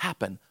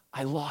happen.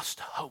 I lost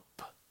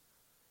hope.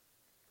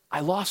 I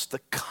lost the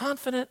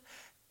confident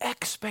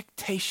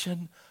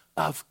expectation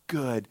of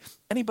good.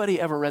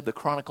 Anybody ever read the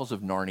Chronicles of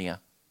Narnia?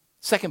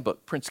 Second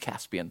book, Prince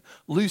Caspian.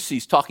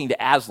 Lucy's talking to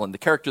Aslan, the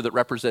character that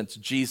represents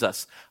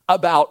Jesus,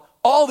 about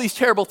all these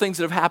terrible things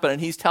that have happened. And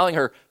he's telling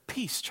her,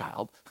 peace,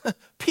 child,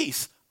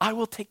 peace, I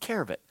will take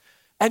care of it.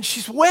 And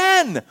she's,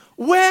 when,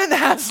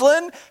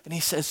 Aslan? And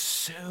he says,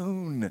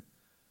 soon.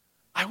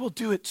 I will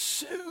do it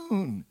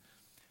soon.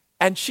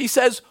 And she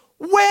says,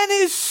 when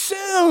is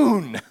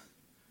soon?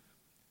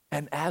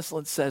 And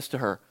Aslan says to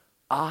her,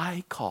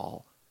 I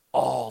call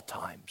all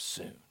time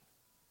soon.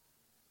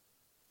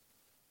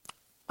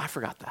 I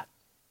forgot that.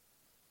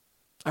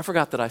 I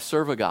forgot that I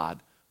serve a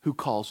God who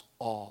calls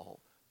all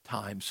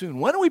time soon.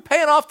 When are we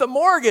paying off the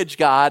mortgage,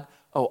 God?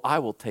 Oh, I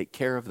will take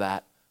care of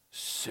that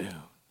soon.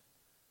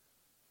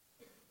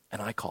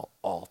 And I call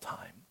all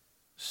time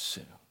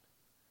soon.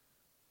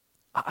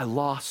 I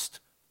lost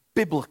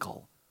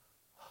biblical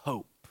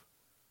hope.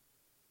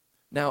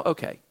 Now,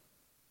 okay,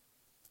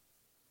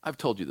 I've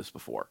told you this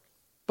before,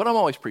 but I'm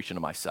always preaching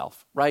to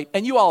myself, right?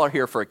 And you all are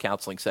here for a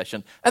counseling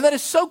session. And that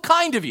is so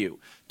kind of you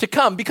to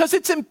come because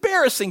it's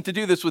embarrassing to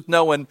do this with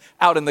no one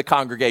out in the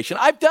congregation.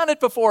 I've done it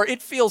before.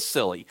 It feels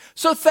silly.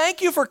 So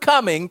thank you for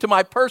coming to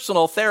my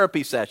personal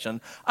therapy session.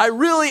 I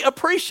really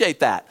appreciate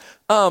that.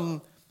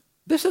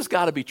 This has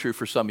got to be true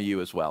for some of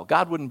you as well.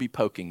 God wouldn't be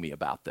poking me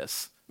about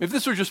this. If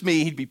this were just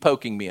me, he'd be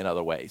poking me in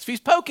other ways. If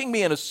he's poking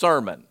me in a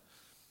sermon,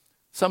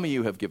 some of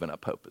you have given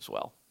up hope as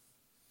well.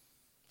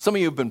 Some of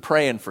you have been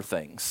praying for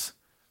things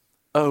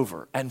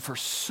over and for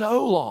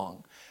so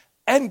long.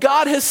 And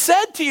God has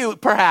said to you,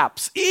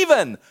 perhaps,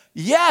 even,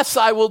 yes,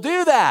 I will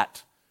do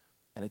that.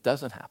 And it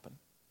doesn't happen.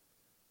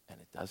 And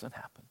it doesn't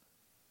happen.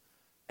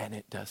 And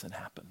it doesn't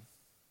happen.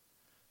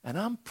 And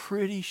I'm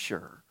pretty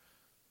sure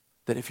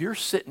that if you're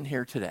sitting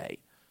here today,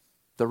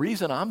 the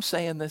reason I'm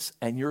saying this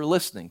and you're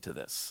listening to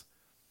this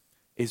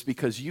is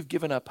because you've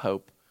given up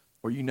hope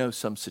or you know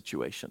some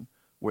situation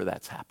where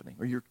that's happening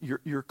or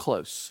you're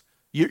close.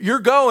 You're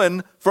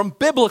going from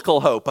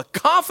biblical hope, a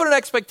confident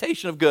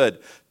expectation of good,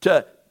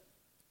 to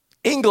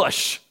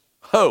English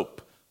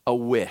hope, a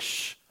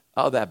wish.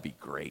 Oh, that'd be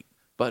great.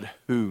 But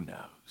who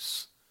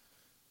knows?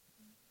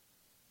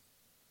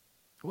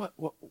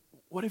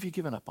 What have you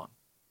given up on?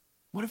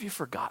 What have you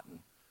forgotten?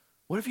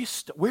 What have you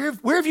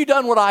where have you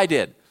done what I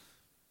did?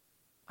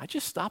 I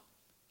just stopped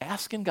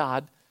asking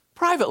God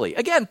privately.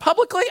 Again,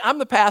 publicly, I'm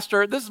the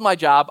pastor. This is my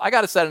job. I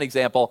got to set an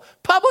example.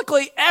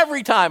 Publicly,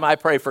 every time I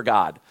pray for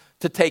God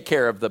to take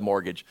care of the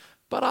mortgage.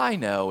 But I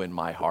know in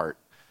my heart,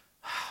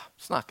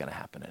 it's not going to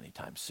happen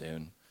anytime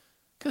soon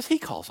because he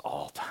calls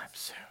all time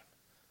soon.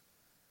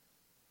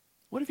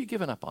 What have you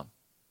given up on?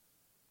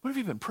 What have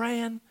you been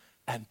praying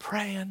and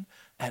praying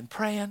and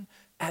praying?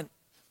 And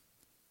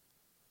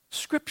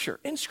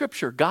in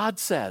Scripture, God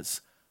says,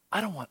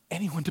 I don't want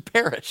anyone to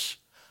perish.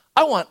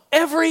 I want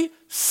every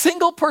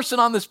single person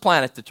on this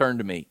planet to turn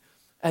to me.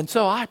 And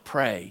so I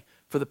pray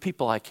for the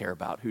people I care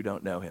about who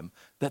don't know him,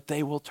 that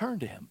they will turn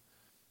to him.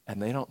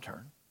 And they don't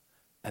turn,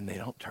 and they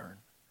don't turn,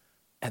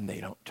 and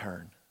they don't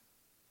turn.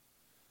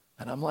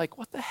 And I'm like,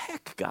 what the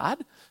heck,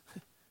 God?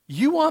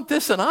 You want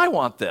this and I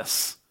want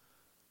this.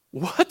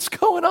 What's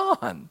going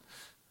on?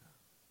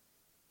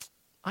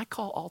 I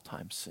call all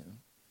time soon.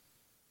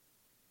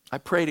 I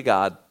pray to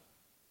God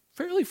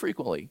fairly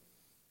frequently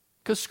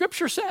because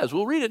Scripture says,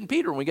 we'll read it in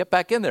Peter when we get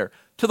back in there,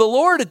 to the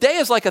Lord a day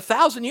is like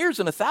 1,000 years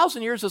and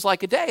 1,000 years is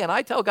like a day. And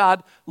I tell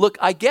God, look,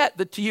 I get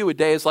that to you a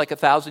day is like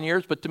 1,000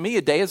 years, but to me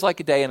a day is like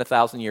a day and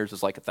 1,000 years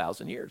is like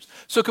 1,000 years.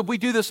 So could we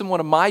do this in one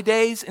of my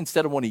days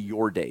instead of one of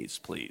your days,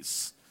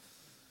 please?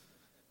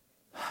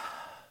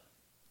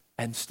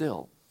 And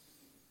still,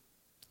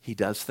 he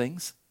does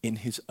things in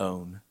his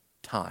own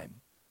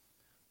time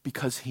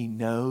because he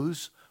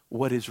knows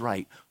what is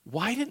right.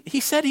 He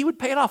said he would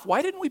pay it off.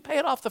 Why didn't we pay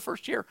it off the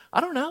first year? I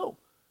don't know.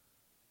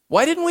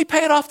 Why didn't we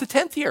pay it off the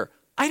 10th year?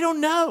 I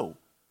don't know.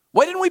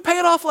 Why didn't we pay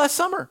it off last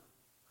summer?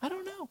 I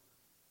don't know.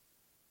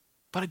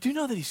 But I do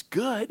know that he's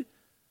good.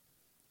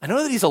 I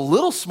know that he's a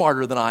little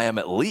smarter than I am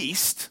at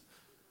least.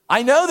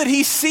 I know that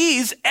he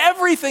sees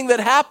everything that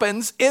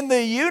happens in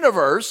the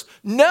universe,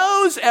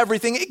 knows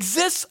everything,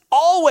 exists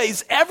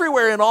always,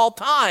 everywhere, in all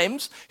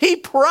times. He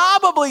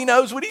probably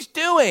knows what he's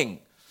doing.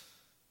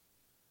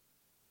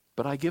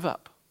 But I give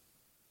up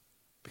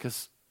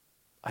because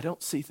I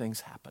don't see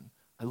things happen.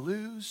 I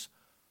lose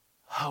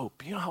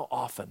hope. You know how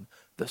often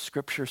the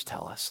Scriptures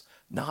tell us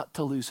not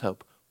to lose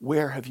hope.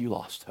 Where have you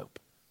lost hope?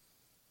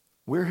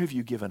 Where have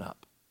you given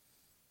up?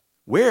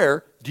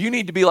 Where do you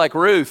need to be like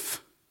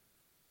Ruth?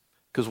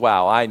 Because,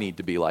 wow, I need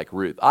to be like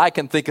Ruth. I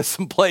can think of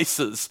some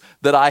places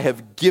that I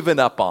have given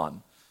up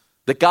on.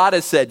 That God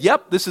has said,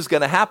 yep, this is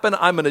going to happen.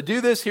 I'm going to do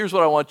this. Here's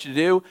what I want you to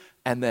do.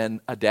 And then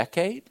a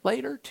decade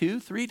later,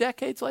 2-3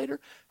 decades later,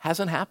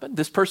 hasn't happened.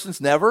 This person's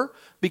never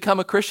become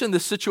a Christian.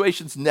 This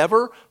situation's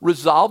never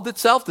resolved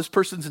itself. This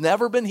person's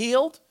never been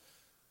healed.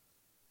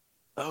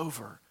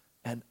 Over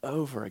and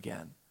over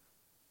again,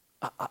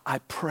 I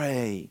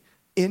pray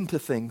into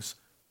things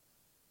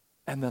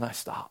and then I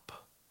stop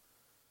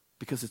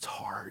because it's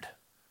hard.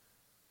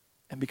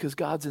 And because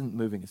God's not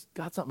moving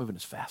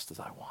as fast as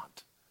I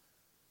want.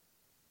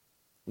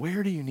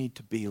 Where do you need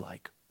to be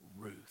like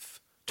Ruth?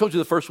 Told you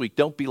the first week,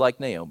 don't be like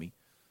Naomi.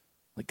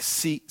 Like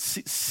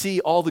see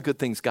all the good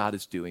things God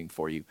is doing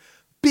for you.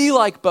 Be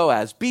like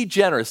Boaz. Be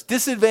generous.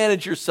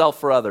 Disadvantage yourself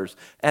for others.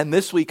 And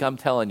this week, I'm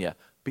telling you,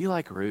 be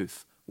like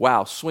Ruth.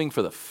 Wow, swing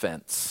for the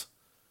fence.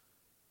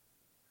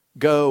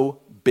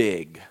 Go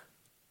big.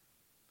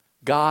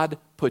 God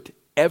put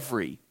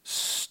every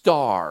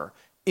star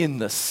in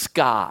the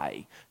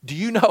sky. Do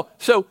you know?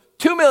 So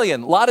 2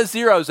 million, a lot of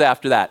zeros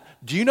after that.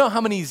 Do you know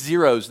how many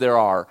zeros there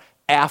are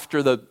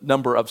after the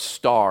number of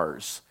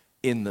stars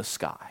in the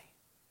sky?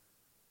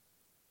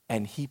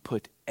 And he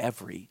put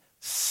every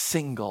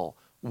single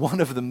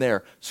one of them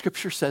there.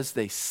 Scripture says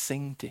they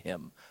sing to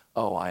him.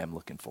 Oh, I am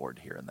looking forward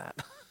to hearing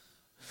that.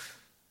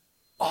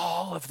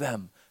 All of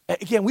them.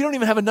 Again, we don't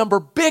even have a number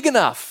big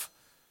enough.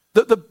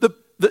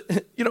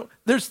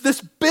 There's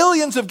this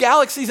billions of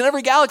galaxies, and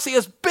every galaxy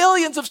has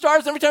billions of stars.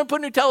 And every time we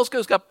put a new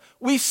telescope up,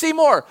 we see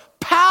more.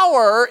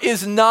 Power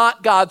is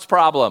not God's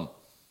problem.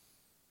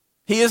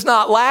 He is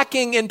not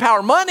lacking in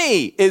power.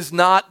 Money is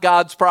not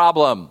God's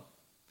problem.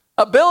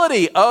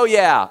 Ability, oh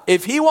yeah,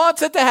 if he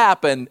wants it to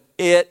happen,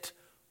 it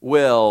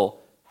will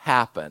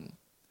happen.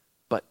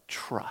 But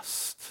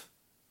trust,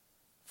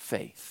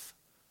 faith,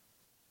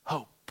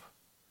 hope,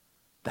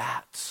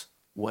 that's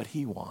what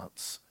he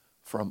wants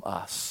from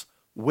us.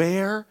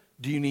 Where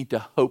do you need to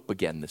hope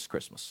again this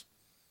Christmas?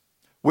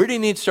 Where do you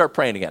need to start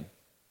praying again?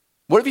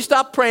 What have you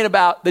stopped praying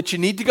about that you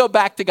need to go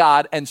back to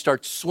God and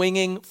start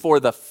swinging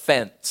for the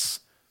fence?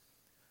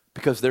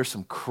 Because there's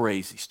some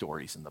crazy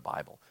stories in the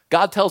Bible.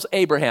 God tells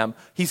Abraham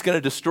he's going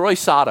to destroy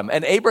Sodom.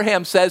 And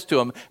Abraham says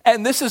to him,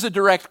 and this is a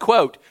direct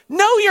quote,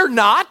 "No, you're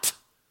not.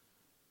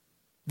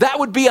 That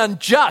would be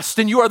unjust,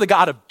 and you are the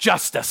God of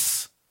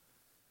justice.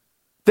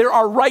 There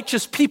are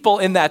righteous people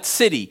in that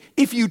city.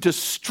 If you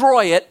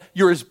destroy it,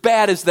 you're as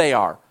bad as they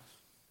are."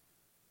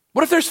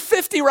 What if there's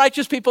 50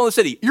 righteous people in the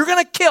city? You're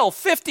going to kill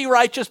 50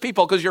 righteous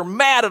people because you're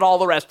mad at all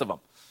the rest of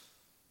them.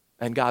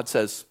 And God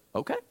says,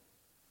 okay.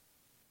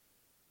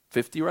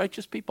 50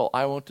 righteous people,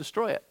 I won't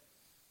destroy it.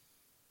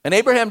 And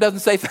Abraham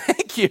doesn't say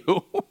thank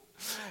you.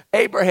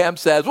 Abraham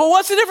says, well,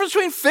 what's the difference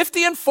between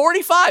 50 and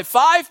 45?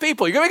 5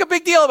 people. You're going to make a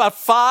big deal about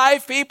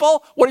 5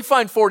 people? What if you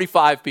find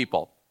 45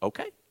 people?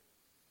 Okay.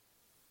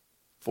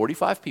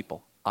 45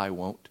 people, I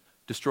won't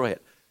destroy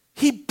it.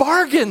 He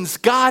bargains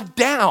God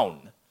down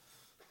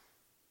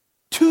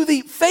to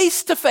the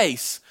face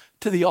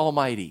to the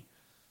Almighty.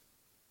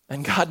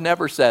 And God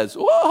never says,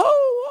 whoa,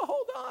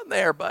 hold on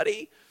there,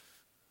 buddy.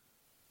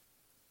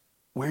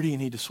 Where do you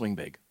need to swing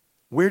big?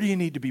 Where do you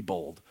need to be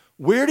bold?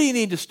 Where do you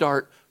need to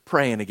start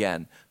praying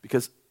again?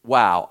 Because,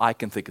 wow, I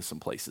can think of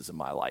some places in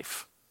my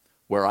life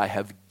where I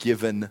have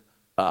given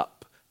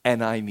up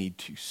and I need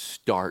to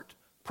start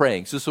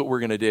praying. So this is what we're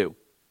going to do.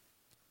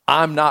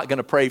 I'm not going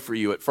to pray for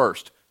you at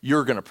first.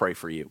 You're going to pray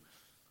for you.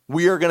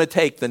 We are going to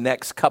take the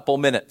next couple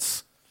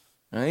minutes,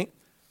 right,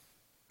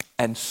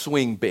 and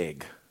swing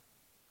big.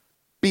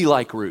 Be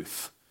like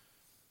Ruth,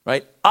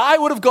 right? I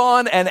would have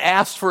gone and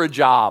asked for a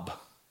job.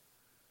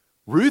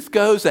 Ruth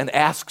goes and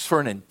asks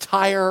for an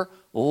entire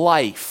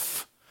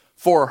life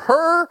for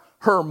her,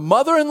 her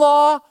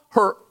mother-in-law,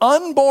 her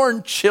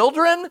unborn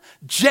children,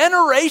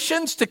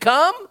 generations to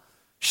come.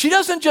 She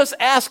doesn't just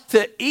ask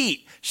to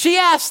eat. She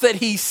asks that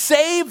he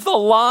save the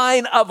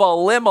line of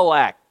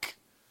Elimelech.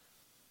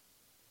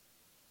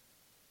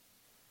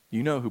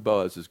 You know who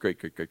Boaz's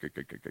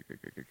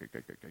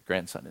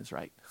great-grandson is,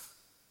 right?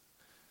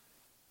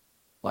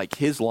 Like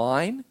his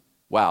line,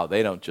 wow,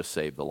 they don't just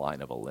save the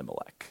line of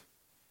Elimelech.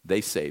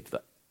 They save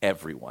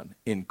everyone,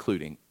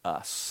 including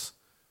us.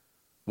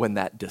 When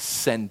that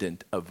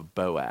descendant of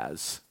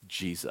Boaz,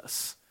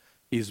 Jesus,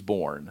 is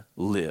born,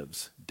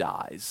 lives,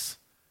 dies,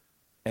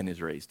 and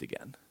is raised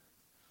again.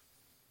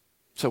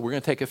 So we're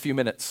going to take a few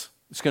minutes.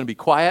 It's going to be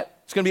quiet.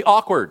 It's going to be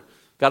awkward.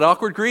 Got an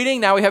awkward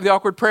greeting. Now we have the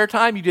awkward prayer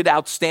time. You did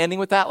outstanding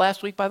with that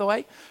last week, by the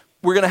way.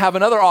 We're going to have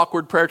another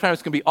awkward prayer time.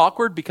 It's going to be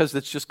awkward because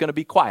it's just going to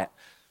be quiet.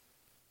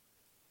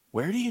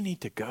 Where do you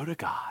need to go to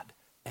God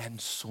and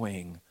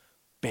swing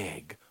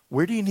big?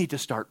 Where do you need to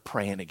start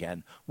praying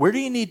again? Where do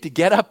you need to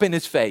get up in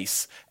his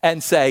face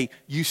and say,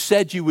 you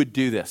said you would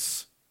do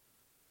this?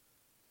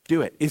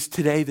 Do it. Is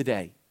today the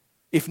day?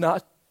 If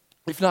not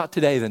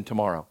today, then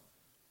tomorrow.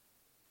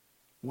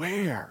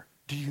 Where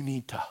do you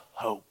need to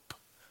hope?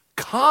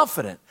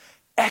 Confident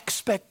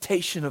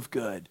expectation of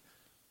good.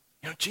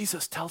 You know,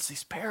 Jesus tells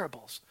these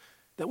parables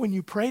that when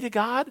you pray to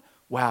God,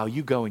 wow,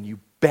 you go and you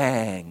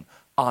bang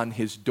on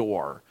his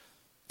door.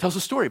 Tells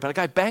a story about a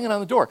guy banging on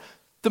the door.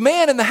 The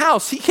man in the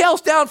house, he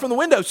yells down from the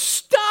window,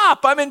 stop,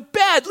 I'm in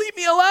bed, leave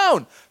me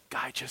alone.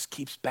 Guy just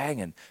keeps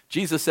banging.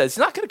 Jesus says, he's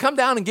not going to come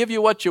down and give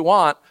you what you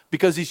want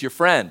because he's your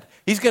friend.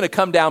 He's going to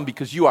come down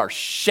because you are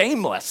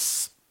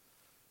shameless,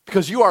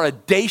 because you are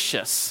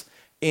audacious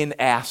in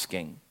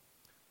asking.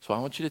 So I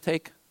want you to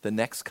take the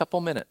next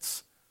couple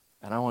minutes,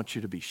 and I want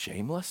you to be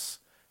shameless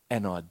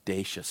and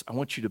audacious. I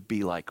want you to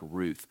be like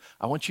Ruth.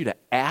 I want you to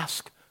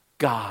ask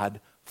God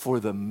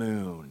for the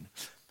moon.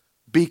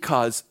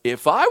 Because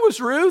if I was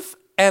Ruth,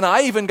 and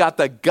I even got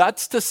the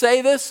guts to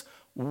say this,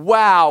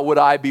 wow, would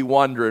I be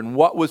wondering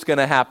what was going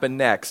to happen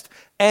next.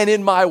 And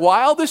in my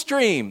wildest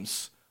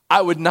dreams,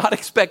 I would not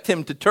expect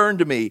him to turn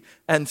to me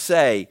and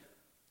say,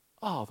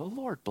 oh, the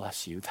Lord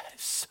bless you. That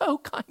is so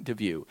kind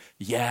of you.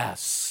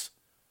 Yes,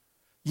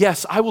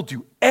 I will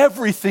do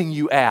everything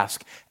you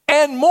ask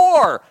and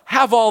more.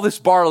 Have all this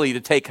barley to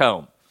take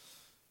home.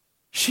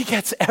 She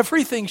gets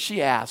everything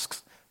she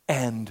asks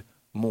and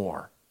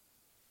more.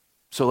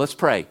 So let's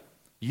pray.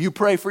 You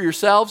pray for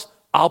yourselves.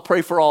 I'll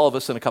pray for all of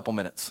us in a couple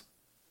minutes.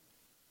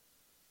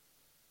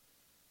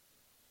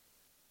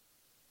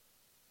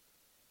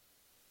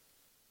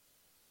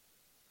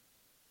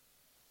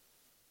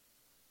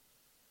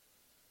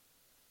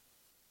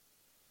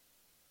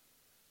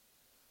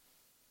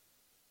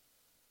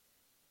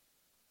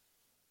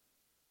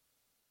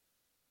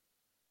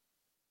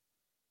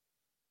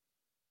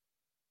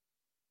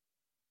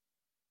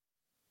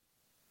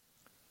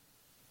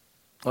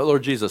 Oh,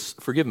 Lord Jesus,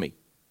 forgive me.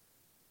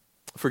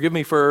 Forgive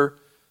me for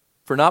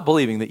not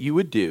believing that you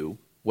would do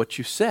what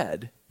you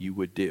said you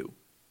would do.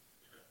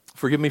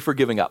 Forgive me for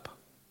giving up,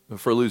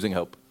 for losing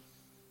hope.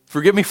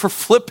 Forgive me for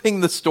flipping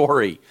the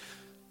story,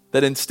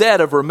 that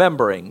instead of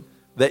remembering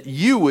that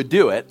you would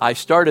do it, I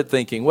started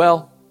thinking,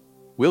 well,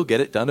 we'll get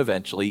it done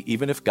eventually,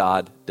 even if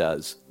God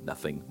does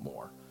nothing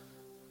more.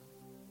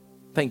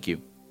 Thank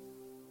you.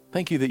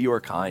 Thank you that you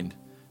are kind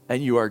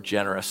and you are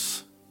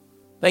generous.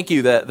 Thank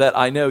you that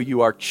I know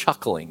you are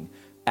chuckling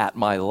at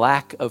my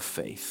lack of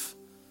faith.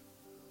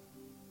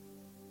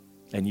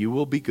 And you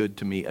will be good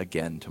to me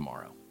again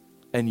tomorrow.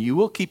 And you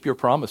will keep your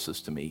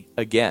promises to me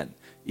again,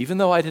 even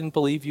though I didn't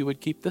believe you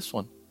would keep this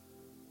one.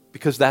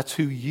 Because that's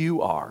who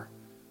you are.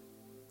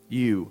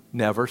 You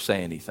never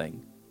say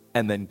anything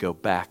and then go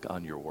back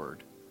on your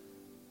word.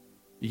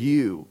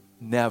 You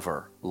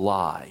never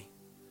lie.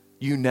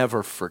 You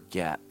never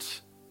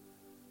forget.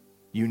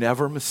 You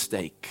never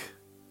mistake.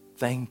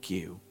 Thank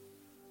you.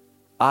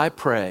 I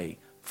pray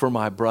for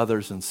my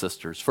brothers and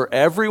sisters, for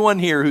everyone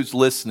here who's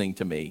listening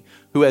to me,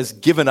 who has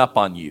given up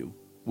on you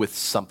with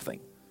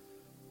something,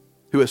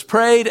 who has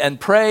prayed and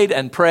prayed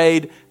and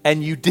prayed,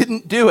 and you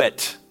didn't do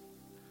it.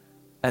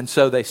 And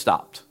so they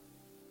stopped.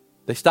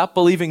 They stopped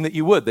believing that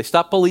you would. They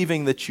stopped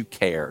believing that you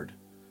cared.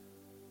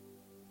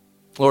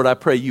 Lord, I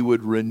pray you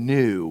would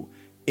renew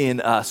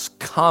in us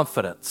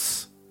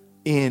confidence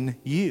in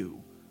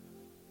you.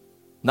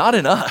 Not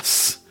in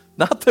us.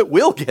 Not that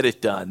we'll get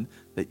it done.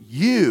 That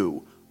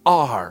you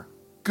are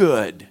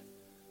good.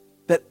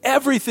 That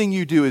everything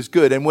you do is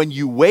good. And when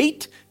you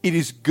wait, it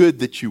is good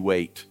that you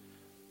wait.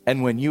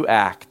 And when you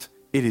act,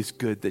 it is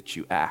good that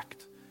you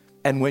act.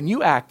 And when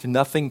you act,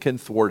 nothing can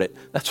thwart it.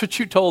 That's what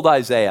you told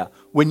Isaiah.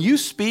 When you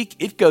speak,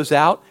 it goes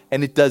out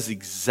and it does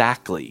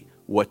exactly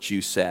what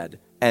you said.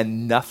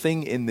 And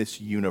nothing in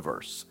this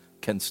universe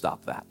can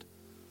stop that.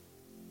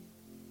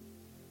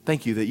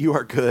 Thank you that you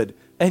are good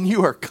and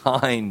you are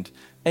kind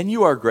and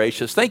you are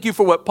gracious. Thank you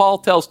for what Paul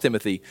tells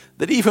Timothy,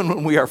 that even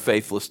when we are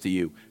faithless to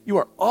you, you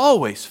are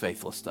always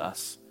faithless to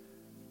us.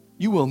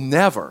 You will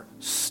never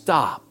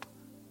stop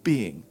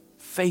being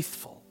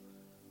faithful.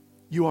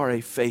 You are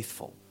a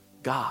faithful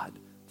God.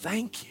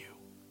 Thank you.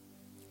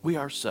 We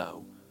are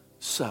so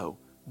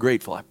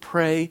grateful. I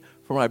pray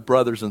for my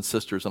brothers and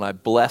sisters, and I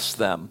bless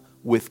them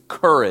with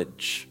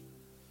courage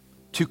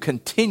to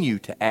continue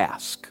to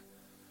ask.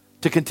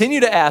 To continue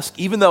to ask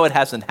even though it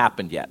hasn't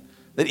happened yet.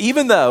 That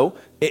even though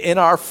in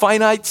our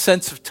finite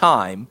sense of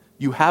time,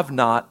 you have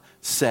not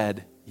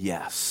said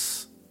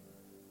yes.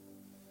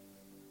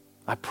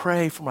 I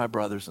pray for my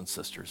brothers and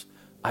sisters.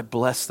 I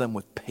bless them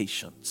with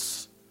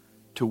patience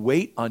to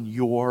wait on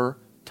your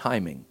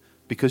timing,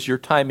 because your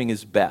timing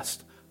is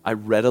best. I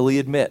readily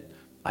admit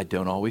I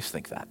don't always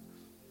think that,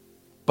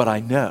 but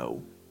I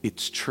know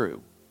it's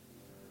true.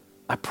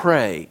 I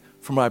pray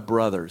for my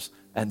brothers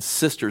and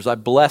sisters. I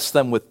bless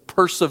them with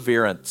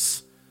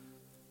perseverance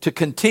to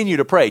continue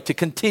to pray, to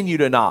continue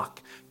to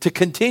knock, to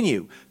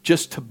continue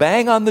just to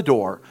bang on the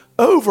door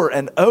over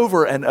and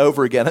over and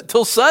over again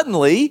until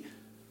suddenly,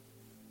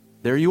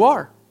 there you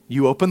are.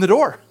 You open the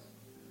door.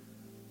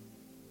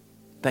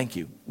 Thank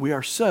you. We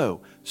are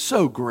so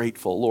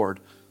grateful, Lord.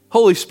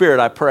 Holy Spirit,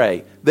 I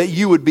pray that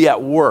you would be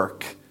at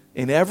work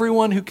in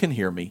everyone who can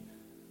hear me,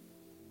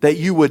 that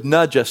you would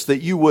nudge us,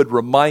 that you would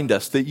remind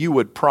us, that you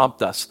would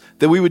prompt us,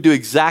 that we would do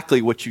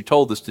exactly what you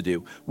told us to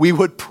do. We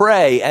would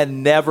pray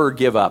and never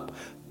give up,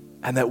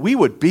 and that we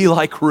would be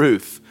like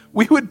Ruth.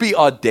 We would be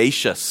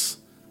audacious.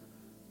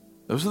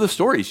 Those are the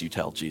stories you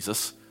tell,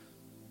 Jesus.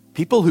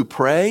 People who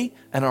pray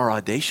and are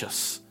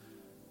audacious.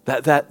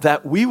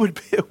 That we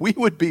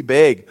would be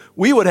big.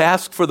 We would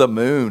ask for the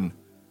moon.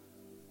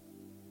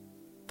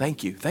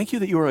 Thank you. Thank you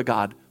that you are a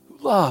God who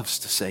loves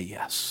to say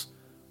yes.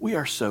 We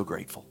are so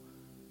grateful.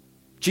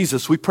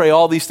 Jesus, we pray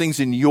all these things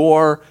in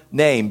your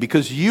name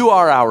because you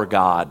are our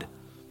God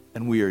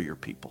and we are your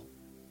people.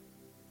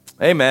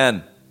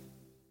 Amen.